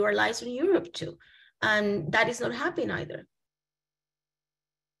and with your allies in Europe too. And that is not happening either.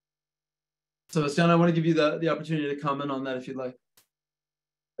 Sebastian, I want to give you the opportunity to comment on that if you'd like.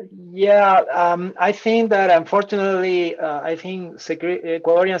 Yeah, I think that unfortunately, I think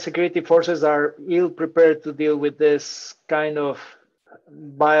Ecuadorian security forces are ill prepared to deal with this kind of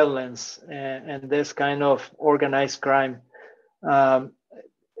violence and this kind of organized crime.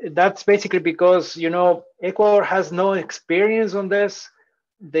 That's basically because, Ecuador has no experience on this.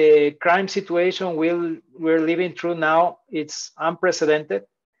 The crime situation we're living through now, it's unprecedented.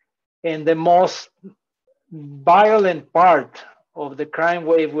 And the most violent part of the crime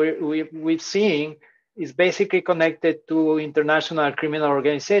wave we've seen is basically connected to international criminal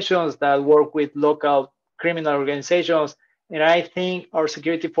organizations that work with local criminal organizations. And I think our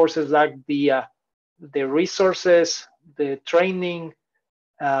security forces lack the resources, the training,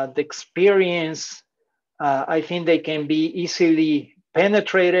 the experience. I think they can be easily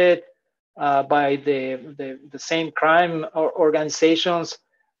penetrated by the same crime organizations.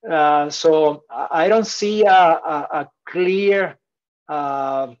 So I don't see a clear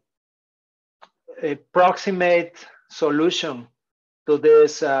approximate solution to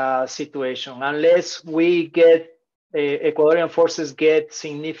this situation unless we get Ecuadorian forces get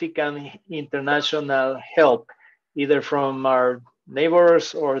significant international help, either from our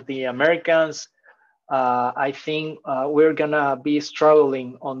neighbors or the Americans. I think we're gonna be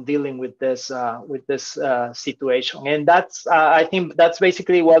struggling on dealing with this situation, and that's I think that's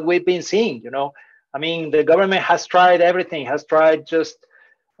basically what we've been seeing. I mean, the government has tried everything, has tried just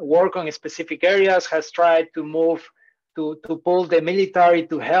work on specific areas, has tried to move to pull the military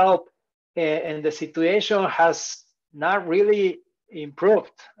to help, and the situation has not really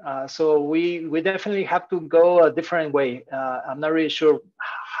improved. So we definitely have to go a different way. I'm not really sure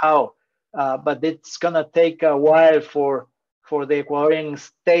how. But it's gonna take a while for the Ecuadorian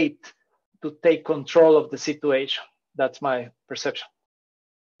state to take control of the situation. That's my perception.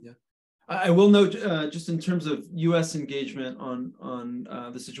 Yeah, I will note just in terms of U.S. engagement on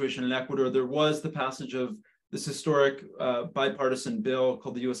the situation in Ecuador, there was the passage of this historic bipartisan bill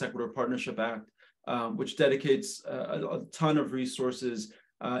called the U.S. Ecuador Partnership Act, which dedicates a ton of resources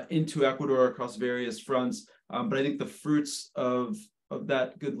into Ecuador across various fronts. But I think the fruits of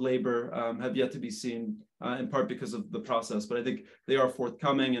that good labor have yet to be seen, in part because of the process. But I think they are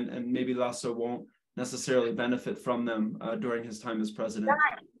forthcoming, and maybe Lasso won't necessarily benefit from them during his time as president.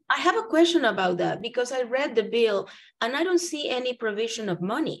 I have a question about that, because I read the bill and I don't see any provision of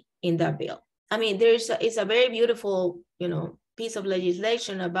money in that bill. I mean, it's a very beautiful, piece of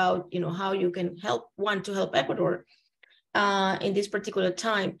legislation about, how you can help Ecuador in this particular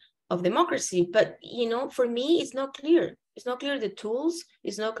time of democracy. But, for me, it's not clear. It's not clear the tools.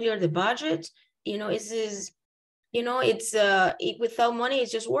 It's not clear the budget. It's without money,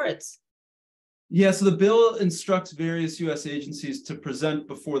 it's just words. Yeah, so the bill instructs various U.S. agencies to present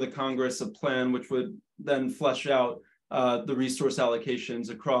before the Congress a plan which would then flesh out the resource allocations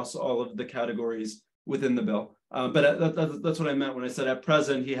across all of the categories within the bill. But that's what I meant when I said at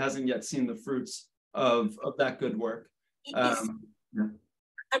present, he hasn't yet seen the fruits of that good work. Yeah.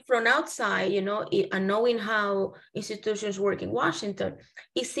 And from outside, and knowing how institutions work in Washington,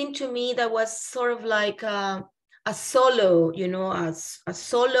 it seemed to me that was sort of like a solo, a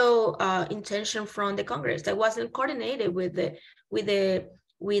solo intention from the Congress that wasn't coordinated with the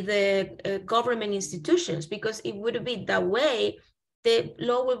government institutions, because it would be that way. the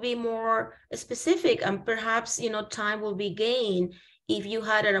law will be more specific, and perhaps, you know, time will be gained if you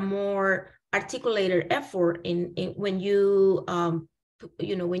had a more articulated effort in when you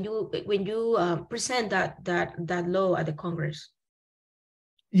you know, when you present that law at the Congress.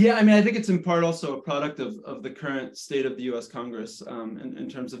 Yeah, I mean, I think it's in part also a product of the current state of the U.S. Congress in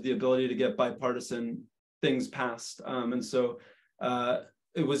terms of the ability to get bipartisan things passed. And so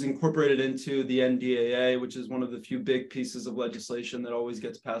it was incorporated into the NDAA, which is one of the few big pieces of legislation that always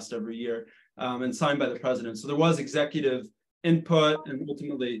gets passed every year and signed by the president. So there was executive input and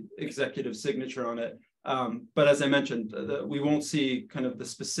ultimately executive signature on it. But as I mentioned, we won't see kind of the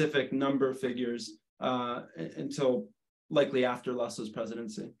specific number figures until likely after Lasso's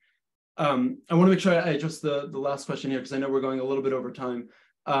presidency. I want to make sure I address the last question here, because I know we're going a little bit over time.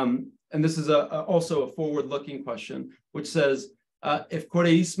 And this is also a forward-looking question, which says, if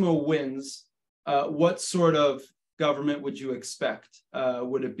Correísmo wins, what sort of government would you expect?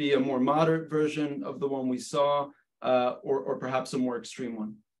 Would it be a more moderate version of the one we saw, or perhaps a more extreme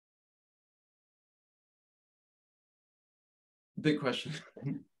one? Big question.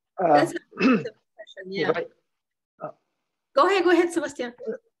 That's a question, yeah. Go ahead, Sebastian.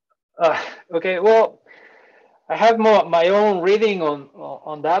 Okay, well, I have my own reading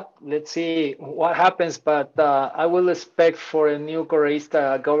on that. Let's see what happens, but I will expect for a new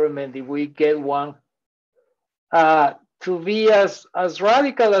Correísta government, if we get one, to be as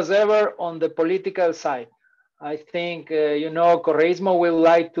radical as ever on the political side. I think, you know, Correísmo will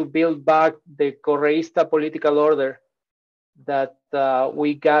like to build back the Correísta political order that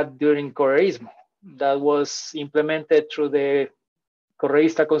we got during Correísmo, that was implemented through the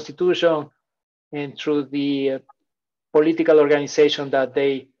Correísta Constitution and through the political organization that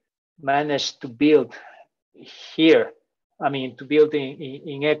they managed to build here. I mean, to build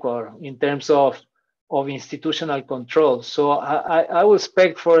in Ecuador in terms of institutional control. So I would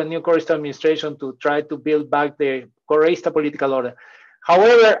expect for a new Correísta administration to try to build back the Correísta political order.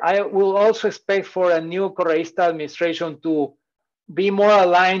 However, I will also expect for a new Correísta administration to be more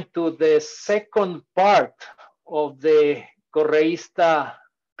aligned to the second part of the Correísta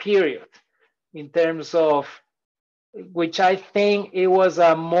period, in terms of which I think it was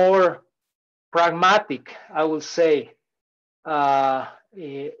a more pragmatic, I would say,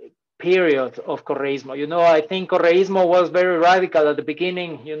 period of Correísmo. You know, I think Correísmo was very radical at the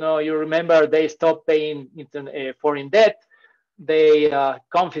beginning. You know, you remember they stopped paying foreign debt. They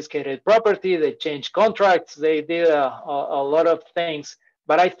confiscated property, they changed contracts, they did a lot of things.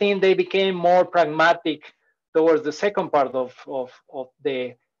 But I think they became more pragmatic towards the second part of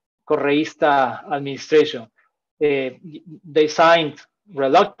the Correísta administration. They signed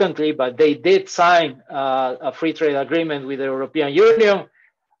reluctantly, but they did sign a free trade agreement with the European Union.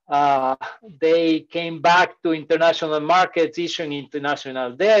 They came back to international markets, issuing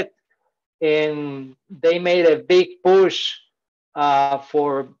international debt, and they made a big push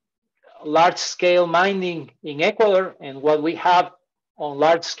for large-scale mining in Ecuador. And what we have on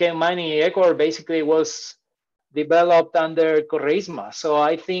large-scale mining in Ecuador basically was developed under Correísmo. So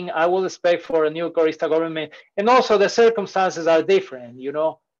I think I will expect for a new Correísta government. And also the circumstances are different, you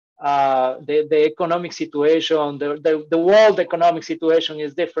know. The economic situation, the world economic situation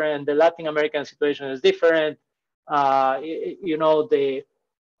is different. The Latin American situation is different. You know,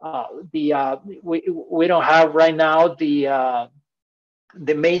 we don't have right now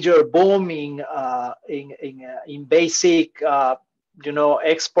the major boom in basic you know,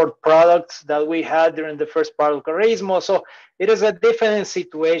 export products that we had during the first part of Correísmo. So it is a different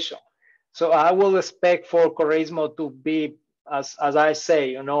situation. So I will expect for Correísmo to be, as I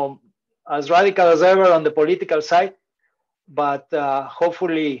say, you know, as radical as ever on the political side, but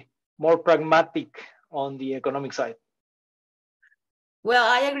hopefully more pragmatic on the economic side. Well,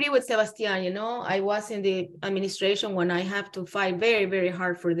 I agree with Sebastian. You know, I was in the administration when I have to fight very, very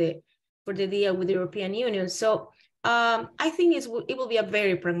hard for the deal with the European Union. So I think it will be a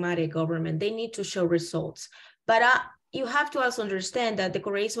very pragmatic government. They need to show results. But you have to also understand that the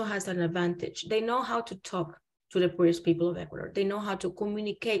Correísmo has an advantage. They know how to talk to the poorest people of Ecuador. They know how to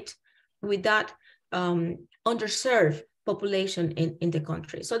communicate with that underserved population in the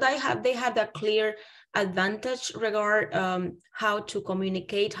country. So they have that clear advantage regard how to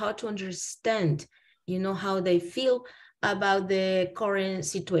communicate, how to understand, you know, how they feel about the current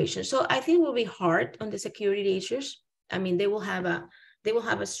situation. So I think it will be hard on the security issues. I mean, they will have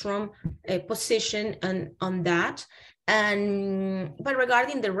a strong position on that. But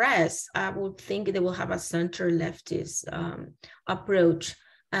regarding the rest, I would think they will have a center leftist approach,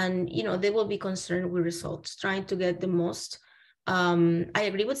 and you know, they will be concerned with results, trying to get the most. I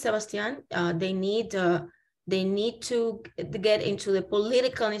agree with Sebastian. They need They need to get into the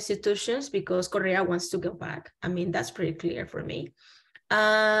political institutions because Correa wants to go back. I mean, that's pretty clear for me.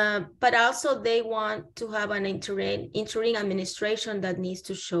 But also they want to have an interim administration that needs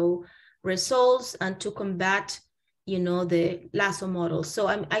to show results and to combat, you know, the Lasso model. So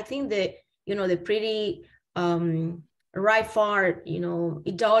I think that, you know, the pretty right far, you know,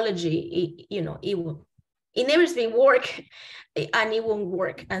 ideology, it never's been work and it won't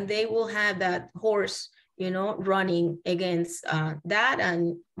work. And they will have that horse, you know, running against that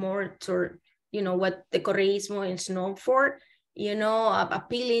and more toward, you know, what the Correísmo is known for, you know,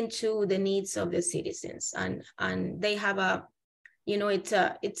 appealing to the needs of the citizens. And they have a, you know,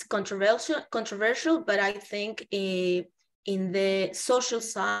 it's controversial, but I think in the social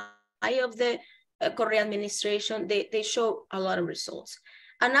side of the Correa administration, they show a lot of results.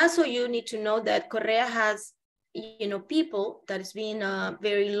 And also you need to know that Correa has, you know, people that is being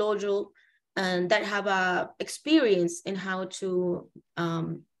very loyal and that have experience in how to,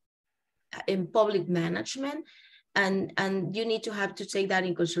 in public management. And you need to have to take that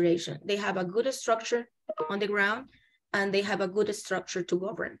in consideration. They have a good structure on the ground and they have a good structure to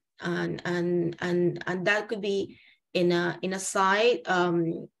govern. And that could be in a side,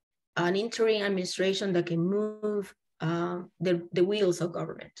 an interim administration that can move the wheels of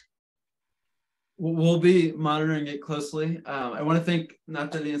government. We'll be monitoring it closely. I want to thank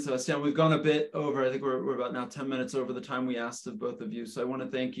Nathalie and Sebastian. We've gone a bit over. I think we're about now 10 minutes over the time we asked of both of you. So I want to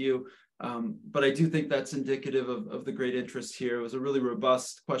thank you. But I do think that's indicative of the great interest here. It was a really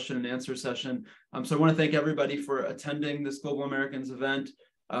robust question and answer session. So I want to thank everybody for attending this Global Americans event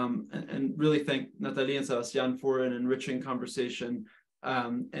and really thank Nathalie and Sebastian for an enriching conversation.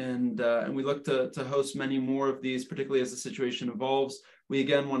 And we look to host many more of these, particularly as the situation evolves. We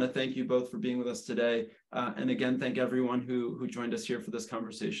again want to thank you both for being with us today. And again, thank everyone who joined us here for this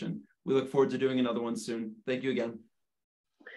conversation. We look forward to doing another one soon. Thank you again.